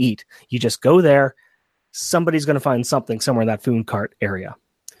want to eat. You just go there. Somebody's going to find something somewhere in that food cart area.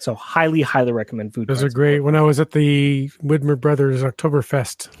 So highly, highly recommend food carts. Those are great. When I was at the Widmer Brothers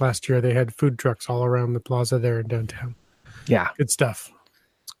Oktoberfest last year, they had food trucks all around the plaza there in downtown. Yeah. Good stuff.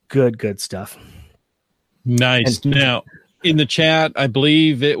 Good stuff. Nice. Now, in the chat, I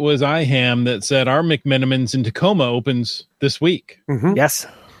believe it was IHAM that said our McMenamins in Tacoma opens this week. Mm-hmm. Yes.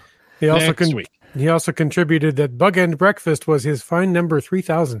 He also Next week. He also contributed that Bug End Breakfast was his fine number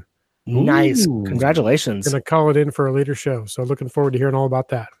 3,000. Nice. Ooh. Congratulations. Going to call it in for a later show. So looking forward to hearing all about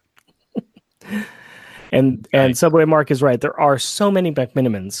that. And Subway Mark is right. There are so many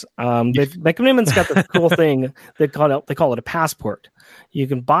McMenamins. McMenamins got the cool thing. They call it a passport. You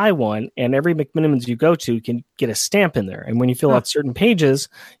can buy one, and every McMenamins you go to can get a stamp in there. And when you fill out certain pages,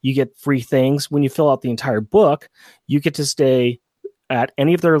 you get free things. When you fill out the entire book, you get to stay at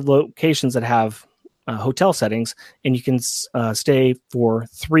any of their locations that have hotel settings, and you can stay for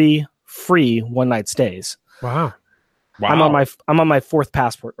 3 free one-night stays. Wow. I'm on my 4th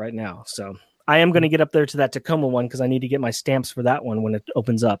passport right now, so I am going to get up there to that Tacoma one because I need to get my stamps for that one when it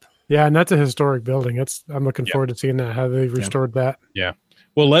opens up. Yeah, and that's a historic building. I'm looking forward to seeing that, how they restored that. Yeah.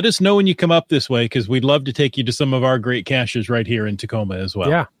 Well, let us know when you come up this way because we'd love to take you to some of our great caches right here in Tacoma as well.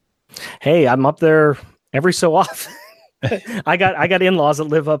 Yeah. Hey, I'm up there every so often. I got in-laws that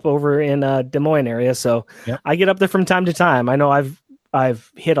live up over in Des Moines area, so I get up there from time to time. I know I've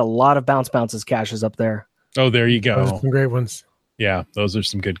hit a lot of bounces caches up there. Oh, there you go. Those are some great ones. Yeah, those are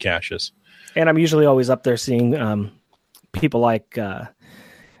some good caches. And I'm usually always up there seeing people like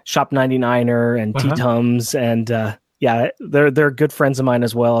Shop 99er and T-Tums, and they're good friends of mine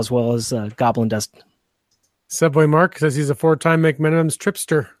as well as Goblin Dust. Subway Mark says he's a 4-time McMenamins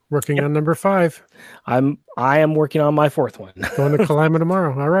tripster, working on number 5. I am working on my 4th one. Going to Kalima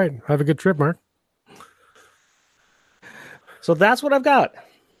tomorrow. All right. Have a good trip, Mark. So that's what I've got.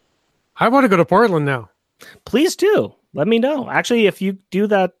 I want to go to Portland now. Please do. Let me know. Actually, if you do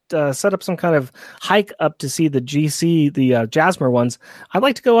that, set up some kind of hike up to see the GC, the Jasmer ones, I'd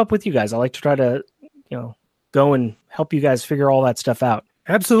like to go up with you guys. I like to try to, go and help you guys figure all that stuff out.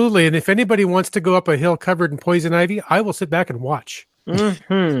 Absolutely. And if anybody wants to go up a hill covered in poison ivy, I will sit back and watch.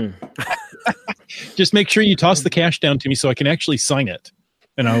 Mm-hmm. Just make sure you toss the cash down to me so I can actually sign it.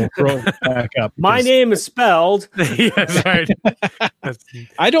 And I'll throw it back up. My name is spelled. Yes, right.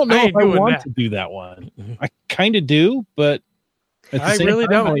 I don't know if I want that. to do that one. I kind of do, but at the I same really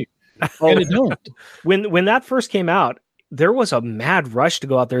time, don't. I kind of don't. When that first came out, there was a mad rush to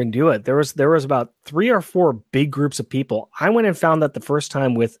go out there and do it. There was about 3 or 4 big groups of people. I went and found that the first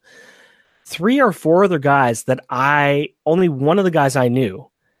time with 3 or 4 other guys that only one of the guys I knew,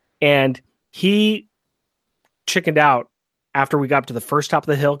 and he chickened out after we got up to the first top of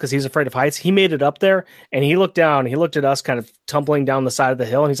the hill because he's afraid of heights. He made it up there and he looked down. He looked at us kind of tumbling down the side of the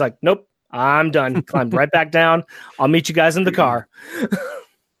hill, and he's like, "Nope, I'm done." He climbed right back down. I'll meet you guys in the car.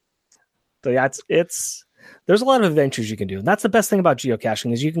 So yeah, there's a lot of adventures you can do. And that's the best thing about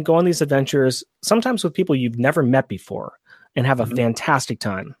geocaching is you can go on these adventures sometimes with people you've never met before and have a fantastic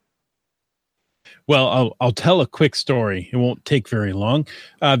time. Well, I'll tell a quick story. It won't take very long.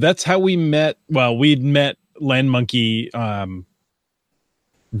 That's how we met. Well, we'd met Land Monkey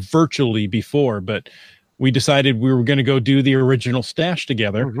virtually before, but we decided we were going to go do the original stash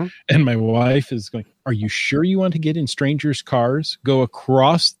together. Mm-hmm. And my wife is going, "Are you sure you want to get in strangers' cars, go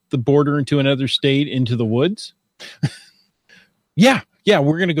across the border into another state, into the woods?" Yeah,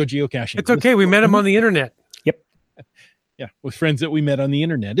 we're going to go geocaching. It's okay. We met him on the internet. Yep. Yeah, with friends that we met on the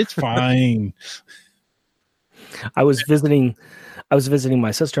internet. It's fine. I was visiting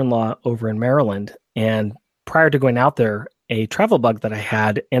my sister-in-law over in Maryland, and prior to going out there a travel bug that I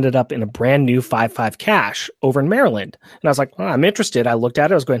had ended up in a brand new 5.5 cache over in Maryland. And I was like, well, I'm interested. I looked at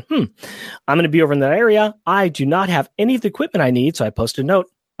it. I was going, I'm going to be over in that area. I do not have any of the equipment I need. So I posted a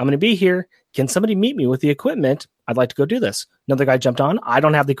note. I'm going to be here. Can somebody meet me with the equipment? I'd like to go do this. Another guy jumped on. I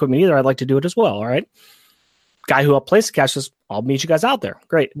don't have the equipment either. I'd like to do it as well. All right. Guy who helped place the cache says, I'll meet you guys out there.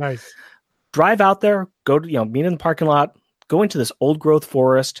 Great. Nice. Drive out there, go to, meet in the parking lot, go into this old growth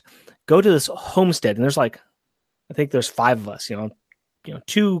forest, go to this homestead. And there's I think there's 5 of us,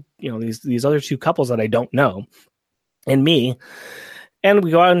 two, these other 2 couples that I don't know and me. And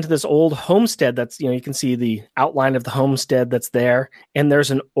we go out into this old homestead that's, you can see the outline of the homestead that's there. And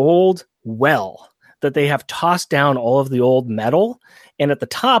there's an old well that they have tossed down all of the old metal. And at the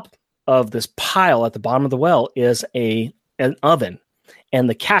top of this pile at the bottom of the well is an oven. And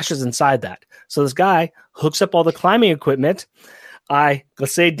the cache is inside that. So this guy hooks up all the climbing equipment. I,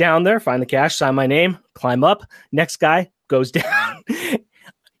 let's say, down there, find the cache, sign my name, climb up. Next guy goes down.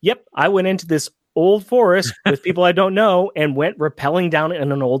 Yep, I went into this old forest with people I don't know and went rappelling down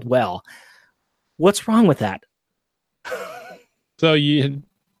in an old well. What's wrong with that? So you had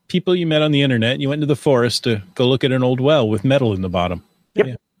people you met on the internet, and you went into the forest to go look at an old well with metal in the bottom.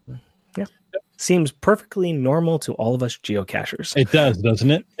 Yep. Yeah. Seems perfectly normal to all of us geocachers. It does,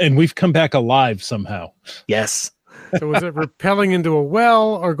 doesn't it? And we've come back alive somehow. Yes. So was it rappelling into a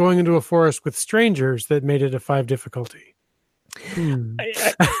well or going into a forest with strangers that made it a 5 difficulty?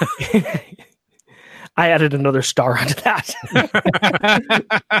 I added another star onto that.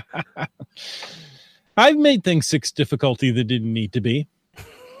 I've made things 6 difficulty that didn't need to be.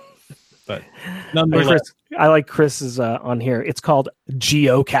 But nonetheless. I like Chris's on here. It's called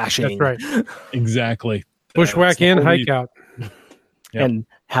geocaching. That's right. Exactly. Bushwhack in, hike out. Yep. And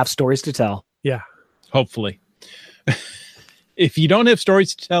have stories to tell. Yeah. Hopefully. If you don't have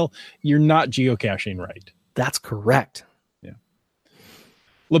stories to tell, you're not geocaching right. That's correct. Yeah.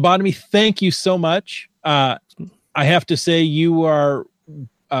 Lobotomy, thank you so much. I have to say you are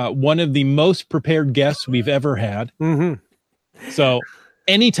one of the most prepared guests we've ever had. Mm-hmm. So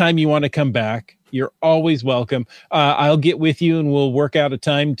anytime you want to come back, you're always welcome. I'll get with you and we'll work out a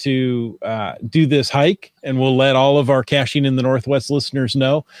time to do this hike, and we'll let all of our Caching in the Northwest listeners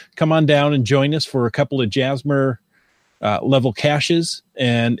know. Come on down and join us for a couple of Jasmer level caches,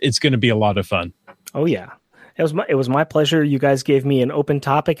 and it's going to be a lot of fun. Oh yeah. It was my pleasure. You guys gave me an open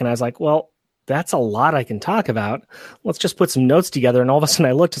topic and I was like, well, that's a lot I can talk about. Let's just put some notes together. And all of a sudden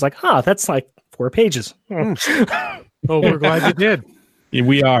I looked, it's like, that's like 4 pages. Well, we're glad you did.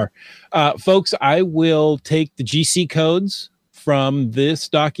 We are. Folks, I will take the GC codes from this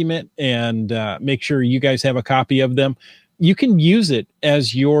document and make sure you guys have a copy of them. You can use it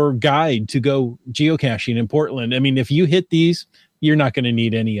as your guide to go geocaching in Portland. I mean, if you hit these, you're not going to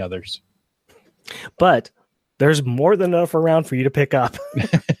need any others. But there's more than enough around for you to pick up.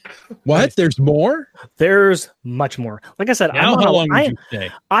 What? There's more? There's much more. Like I said, how long would you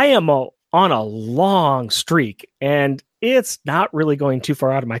say? I am on a long streak, and it's not really going too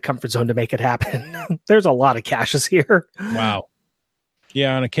far out of my comfort zone to make it happen. There's a lot of caches here. Wow.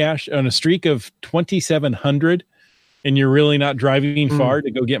 Yeah, on a streak of 2,700, and you're really not driving far to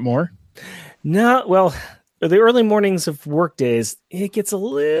go get more? No, well, the early mornings of work days, it gets a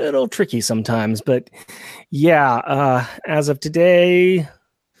little tricky sometimes, but yeah, as of today,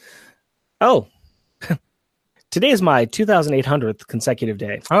 today is my 2,800th consecutive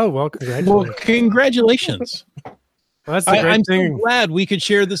day. Oh, well, congratulations. Well, congratulations. Well, that's the great I'm thing. so glad we could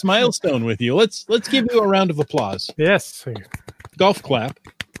share this milestone with you. Let's give you a round of applause. Yes. Golf clap.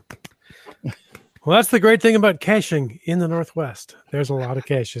 Well, that's the great thing about caching in the Northwest. There's a lot of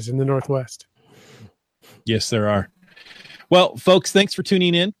caches in the Northwest. Yes, there are. Well, folks, thanks for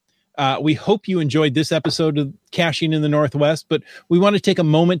tuning in. We hope you enjoyed this episode of Caching in the Northwest, but we want to take a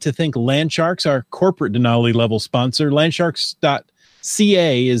moment to thank Landsharks, our corporate Denali level sponsor.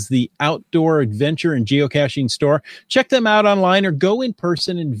 Landsharks.ca is the outdoor adventure and geocaching store. Check them out online or go in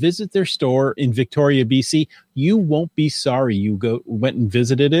person and visit their store in Victoria, BC. You won't be sorry you went and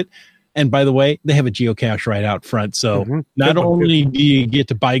visited it. And by the way, they have a geocache right out front. So not only do you get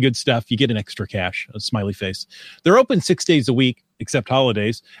to buy good stuff, you get an extra cache, a smiley face. They're open 6 days a week, except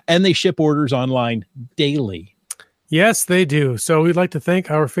holidays, and they ship orders online daily. Yes, they do. So we'd like to thank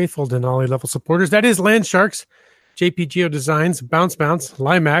our faithful Denali level supporters. That is Landsharks, JP Geo Designs, Bounce,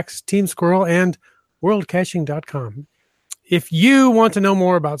 Limax, Team Squirrel, and WorldCaching.com. If you want to know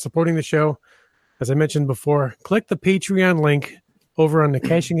more about supporting the show, as I mentioned before, click the Patreon link over on the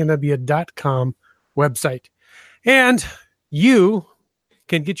CachingNW.com website. And you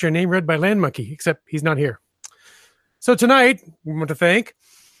can get your name read by Land Monkey, except he's not here. So tonight, we want to thank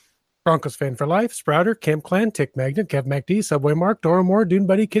Broncos fan for life, Sprouter, Camp Clan, Tick Magnet, Kev MacD, Subway Mark, Dora Moore, Dune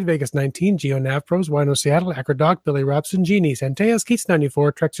Buddy, Kid Vegas 19, Geo Nav Pros, Wino Seattle, Acro Doc, Billy Robson, Genies, Anteas, Keats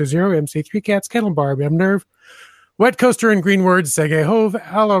 94, Trexer 0, MC3 Cats, Kettle Barb, M Nerve, Wet Coaster and Green Words, Sege Hove,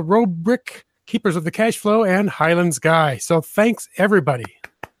 Ala Robrick, Keepers of the Cash Flow, and Highlands Guy. So thanks, everybody.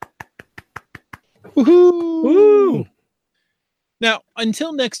 Woohoo! Woo! Now,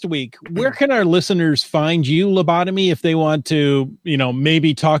 until next week, where can our listeners find you, Lobotomy, if they want to,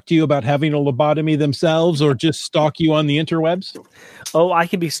 maybe talk to you about having a lobotomy themselves or just stalk you on the interwebs? Oh, I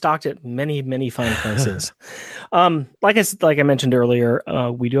can be stalked at many, many fine places. Like I mentioned earlier,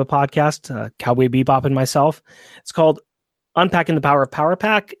 we do a podcast, Cowboy Bebop and myself. It's called Unpacking the Power of Power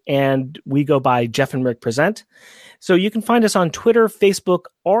Pack, and we go by Jeff and Rick Present. So you can find us on Twitter, Facebook,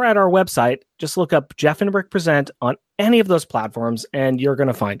 or at our website. Just look up Jeff and Rick Present on any of those platforms, and you're going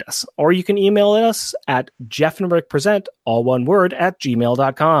to find us. Or you can email us at jeffandrickpresent, all one word,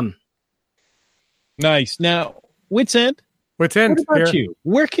 @gmail.com. Nice. Now, Wits End. Wits End. What about you?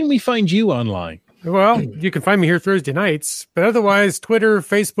 Where can we find you online? Well, you can find me here Thursday nights, but otherwise, Twitter,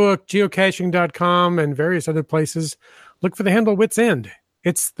 Facebook, geocaching.com, and various other places. Look for the handle Wits End.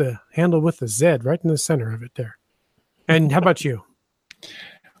 It's the handle with the Z right in the center of it there. And how about you?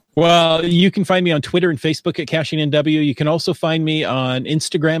 Well, you can find me on Twitter and Facebook at CachingNW. You can also find me on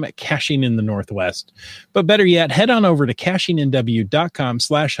Instagram at Caching in the Northwest. But better yet, head on over to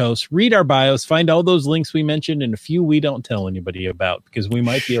CachingNW.com/host, read our bios, find all those links we mentioned and a few we don't tell anybody about because we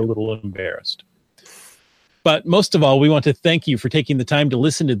might be a little embarrassed. But most of all, we want to thank you for taking the time to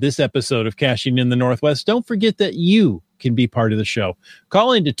listen to this episode of Caching in the Northwest. Don't forget that you can be part of the show.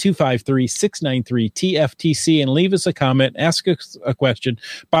 Call into 253-693-TFTC and leave us a comment, ask us a question,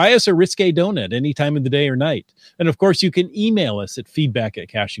 buy us a risque donut any time of the day or night. And of course, you can email us at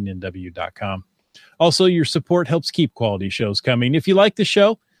feedback@CachingNW.com. Also, your support helps keep quality shows coming. If you like the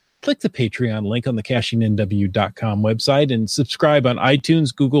show, click the Patreon link on the CachingNW.com website and subscribe on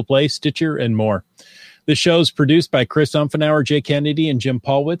iTunes, Google Play, Stitcher, and more. The show is produced by Chris Umfenauer, Jay Kennedy, and Jim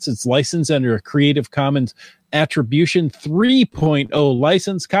Paulwitz. It's licensed under a Creative Commons Attribution 3.0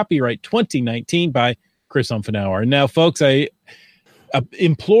 license, copyright 2019 by Chris Umfenauer. And now, folks, I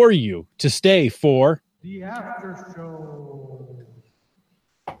implore you to stay for the after show.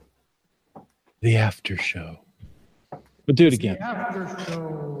 The after show. We'll do it again. The after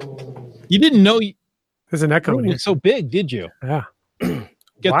show. You didn't know there's an echo. It was so big, did you? Yeah.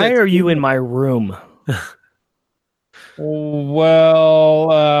 Why are you in my room? Well,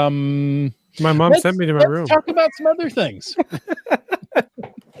 my mom sent me to my room. Let's talk about some other things.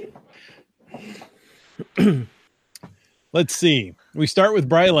 Let's see. We start with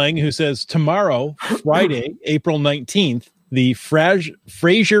Brylang, who says tomorrow, Friday, April 19th, the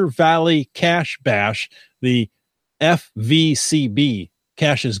Fraser Valley Cache Bash, the FVCB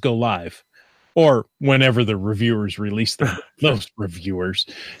caches go live. Or whenever the reviewers release them, those reviewers.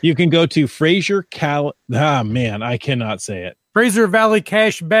 You can go to I cannot say it.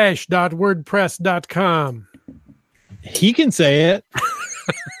 FraserValleyCacheBash.wordpress.com. He can say it.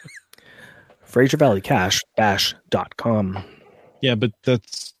 FraserValleyCacheBash.com. Yeah, but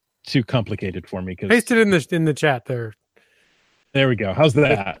that's too complicated for me. Paste it in the chat there. There we go. How's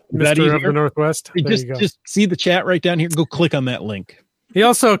that? Mr. of the Northwest. Just see the chat right down here. Go click on that link. He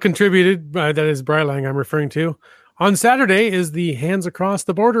also contributed, that is Brylang I'm referring to. On Saturday is the Hands Across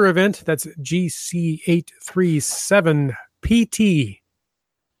the Border event. That's GC837PT.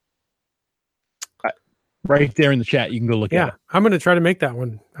 Right there in the chat. You can go look at it. I'm going to try to make that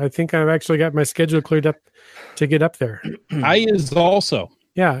one. I think I've actually got my schedule cleared up to get up there. I is also.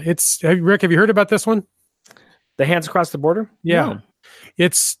 Yeah, Rick, have you heard about this one? The Hands Across the Border? Yeah. No.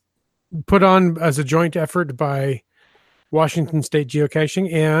 It's put on as a joint effort by Washington State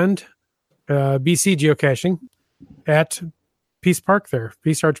Geocaching and BC Geocaching at Peace Arch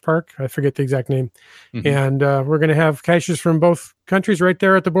Park. I forget the exact name. Mm-hmm. And we're going to have caches from both countries right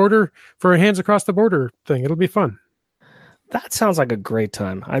there at the border for a Hands Across the Border thing. It'll be fun. That sounds like a great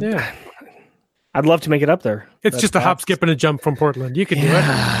time. I'd love to make it up there. It's just a hop, skip, and a jump from Portland. You can do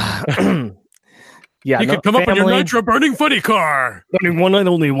it. Yeah, you can come up in your nitro burning footy car. One night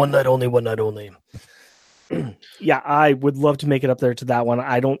only. Yeah, I would love to make it up there to that one.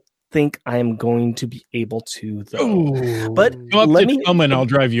 I don't think I am going to be able to, though. Ooh. But let me come and I'll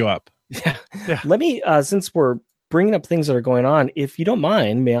drive you up. Yeah. Let me, since we're bringing up things that are going on, if you don't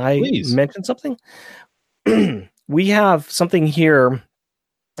mind, may I mention something? We have something here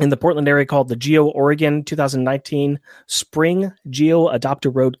in the Portland area called the Geo Oregon 2019 Spring Geo Adopt a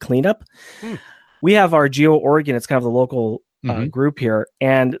Road Cleanup. We have our Geo Oregon. It's kind of the local group here,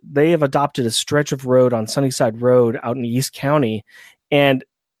 and they have adopted a stretch of road on Sunnyside Road out in East County. And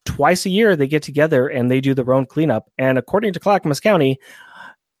twice a year they get together and they do their own cleanup. And according to Clackamas County,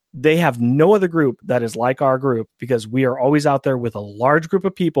 they have no other group that is like our group, because we are always out there with a large group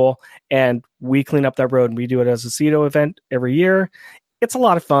of people and we clean up that road, and we do it as a CETO event every year. It's a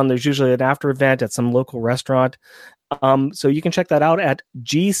lot of fun. There's usually an after event at some local restaurant. So you can check that out at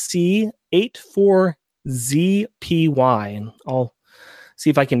GC84ZPY. And I'll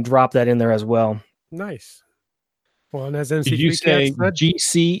see if I can drop that in there as well. Nice. Well, and as NC3 Did you say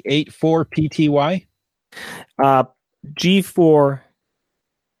GC84PTY?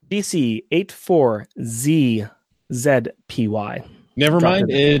 GC84ZZPY. Never mind.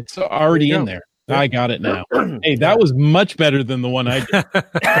 It's already in there. I got it now. Hey, that was much better than the one I did.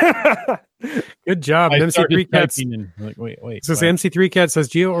 Good job. MC3 Cats. Like, wait. So MC3 Cat says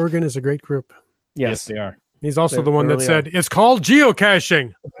Geo Oregon is a great group. Yes, they are. He's also the one that said it's called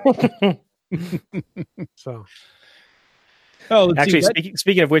geocaching. So, actually,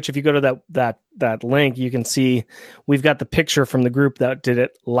 speaking of which, if you go to that link, you can see we've got the picture from the group that did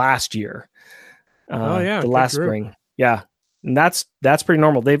it last year. The last spring. Yeah. And that's pretty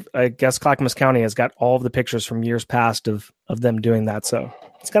normal. I guess Clackamas County has got all of the pictures from years past of them doing that. So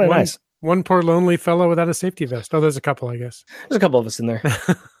it's kind of nice. One poor lonely fellow without a safety vest. Oh, there's a couple, I guess. There's a couple of us in there.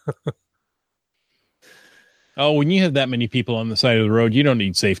 Oh, when you have that many people on the side of the road, you don't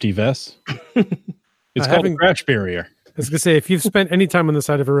need safety vests. It's called a crash barrier. I was going to say, if you've spent any time on the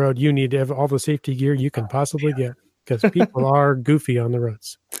side of a road, you need to have all the safety gear you can possibly get, because people are goofy on the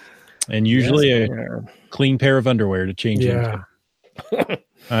roads. And usually a clean pair of underwear to change into.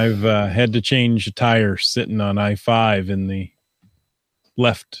 I've had to change a tire sitting on I-5 in the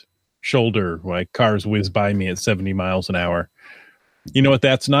left shoulder while cars whiz by me at 70 miles an hour. You know what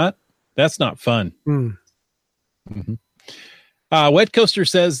that's not? That's not fun. Mm-hmm. Wet Coaster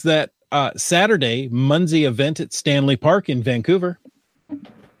says that Saturday, Munsey event at Stanley Park in Vancouver.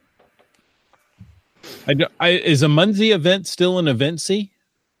 Is a Munsey event still an event C?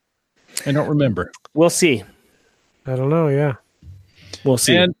 I don't remember. We'll see. I don't know. Yeah, we'll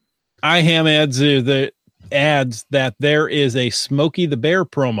see. And IHAM adds that there is a Smokey the Bear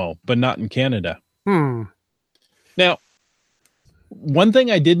promo, but not in Canada. Now, one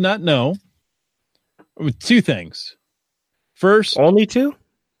thing I did not know. Two things. First, only two?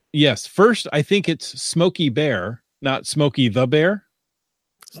 Yes. First, I think it's Smokey Bear, not Smokey the Bear.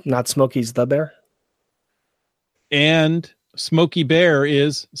 Not Smokey's the Bear. And Smokey Bear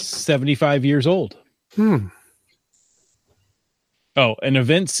is 75 years old. Oh, an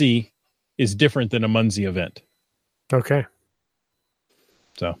event C is different than a Munsey event. Okay.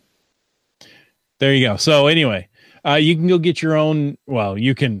 So there you go. So anyway, you can go get your own. Well,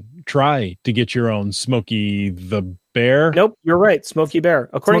 you can try to get your own Smokey the Bear. Nope, you're right. Smokey Bear.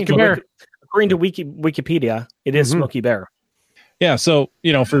 According to Wikipedia, it is Smokey Bear. Yeah. So,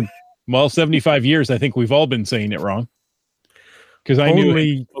 for 75 years, I think we've all been saying it wrong. Because I knew it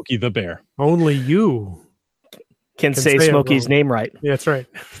was Smokey the Bear. Only you can say Smokey's name right. Yeah, that's right.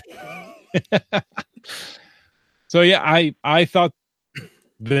 So yeah, I thought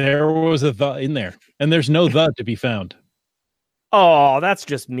there was a the in there, and there's no the to be found. Oh, that's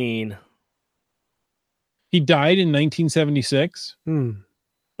just mean. He died in 1976.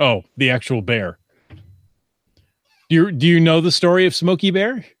 Oh, the actual bear. Do you know the story of Smokey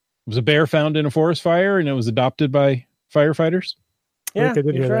Bear? It was a bear found in a forest fire, and it was adopted by firefighters. Yeah, I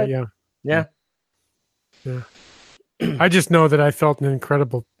did hear that. Yeah. I just know that I felt an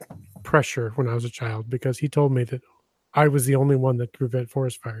incredible pressure when I was a child, because he told me that I was the only one that could prevent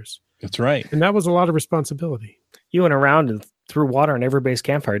forest fires. That's right. And that was a lot of responsibility. You went around and threw water on everybody's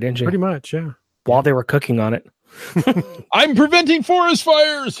campfire, didn't you? Pretty much, yeah. While they were cooking on it. I'm preventing forest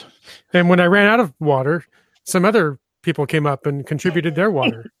fires. And when I ran out of water, some other people came up and contributed their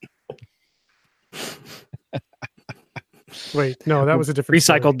water. Wait, no, that was a different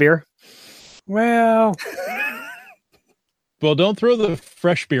recycled story. Beer. Well, don't throw the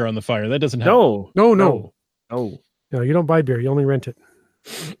fresh beer on the fire. That doesn't help. No, you don't buy beer. You only rent it.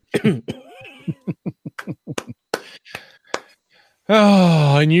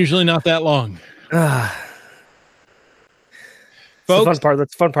 Oh, and usually not that long. Folks, the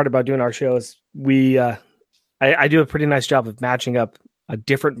fun part about doing our show is I do a pretty nice job of matching up a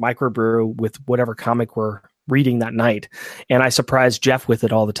different microbrew with whatever comic we're reading that night, and I surprise Jeff with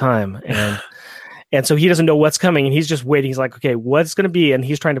it all the time, and so he doesn't know what's coming, and he's just waiting. He's like, okay, what's going to be? And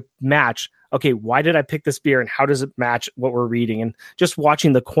he's trying to match. Okay, why did I pick this beer, and how does it match what we're reading? And just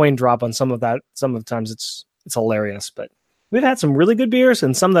watching the coin drop on some of that, some of the times it's hilarious. But we've had some really good beers,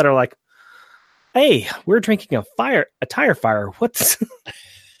 and some that are like, hey, we're drinking a tire fire. What's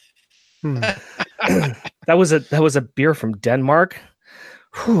that was a beer from Denmark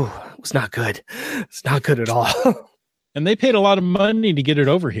Whew, it was not good. It's not good at all. And they paid a lot of money to get it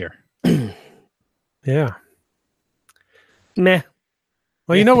over here. Yeah. Meh.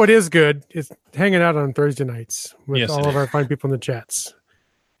 Well, you know what is good? It's hanging out on Thursday nights with Yes, all of our fine people in the chats.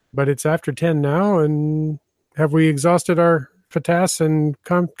 But it's after 10 now, and have we exhausted our FATAS and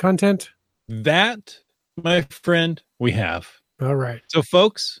content? That, my friend, we have. All right. So,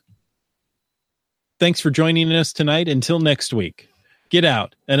 folks, thanks for joining us tonight. Until next week, get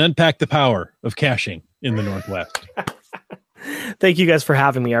out and unpack the power of caching in the Northwest. Thank you guys for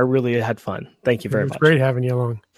having me. I really had fun. Thank you very much. It's great having you along.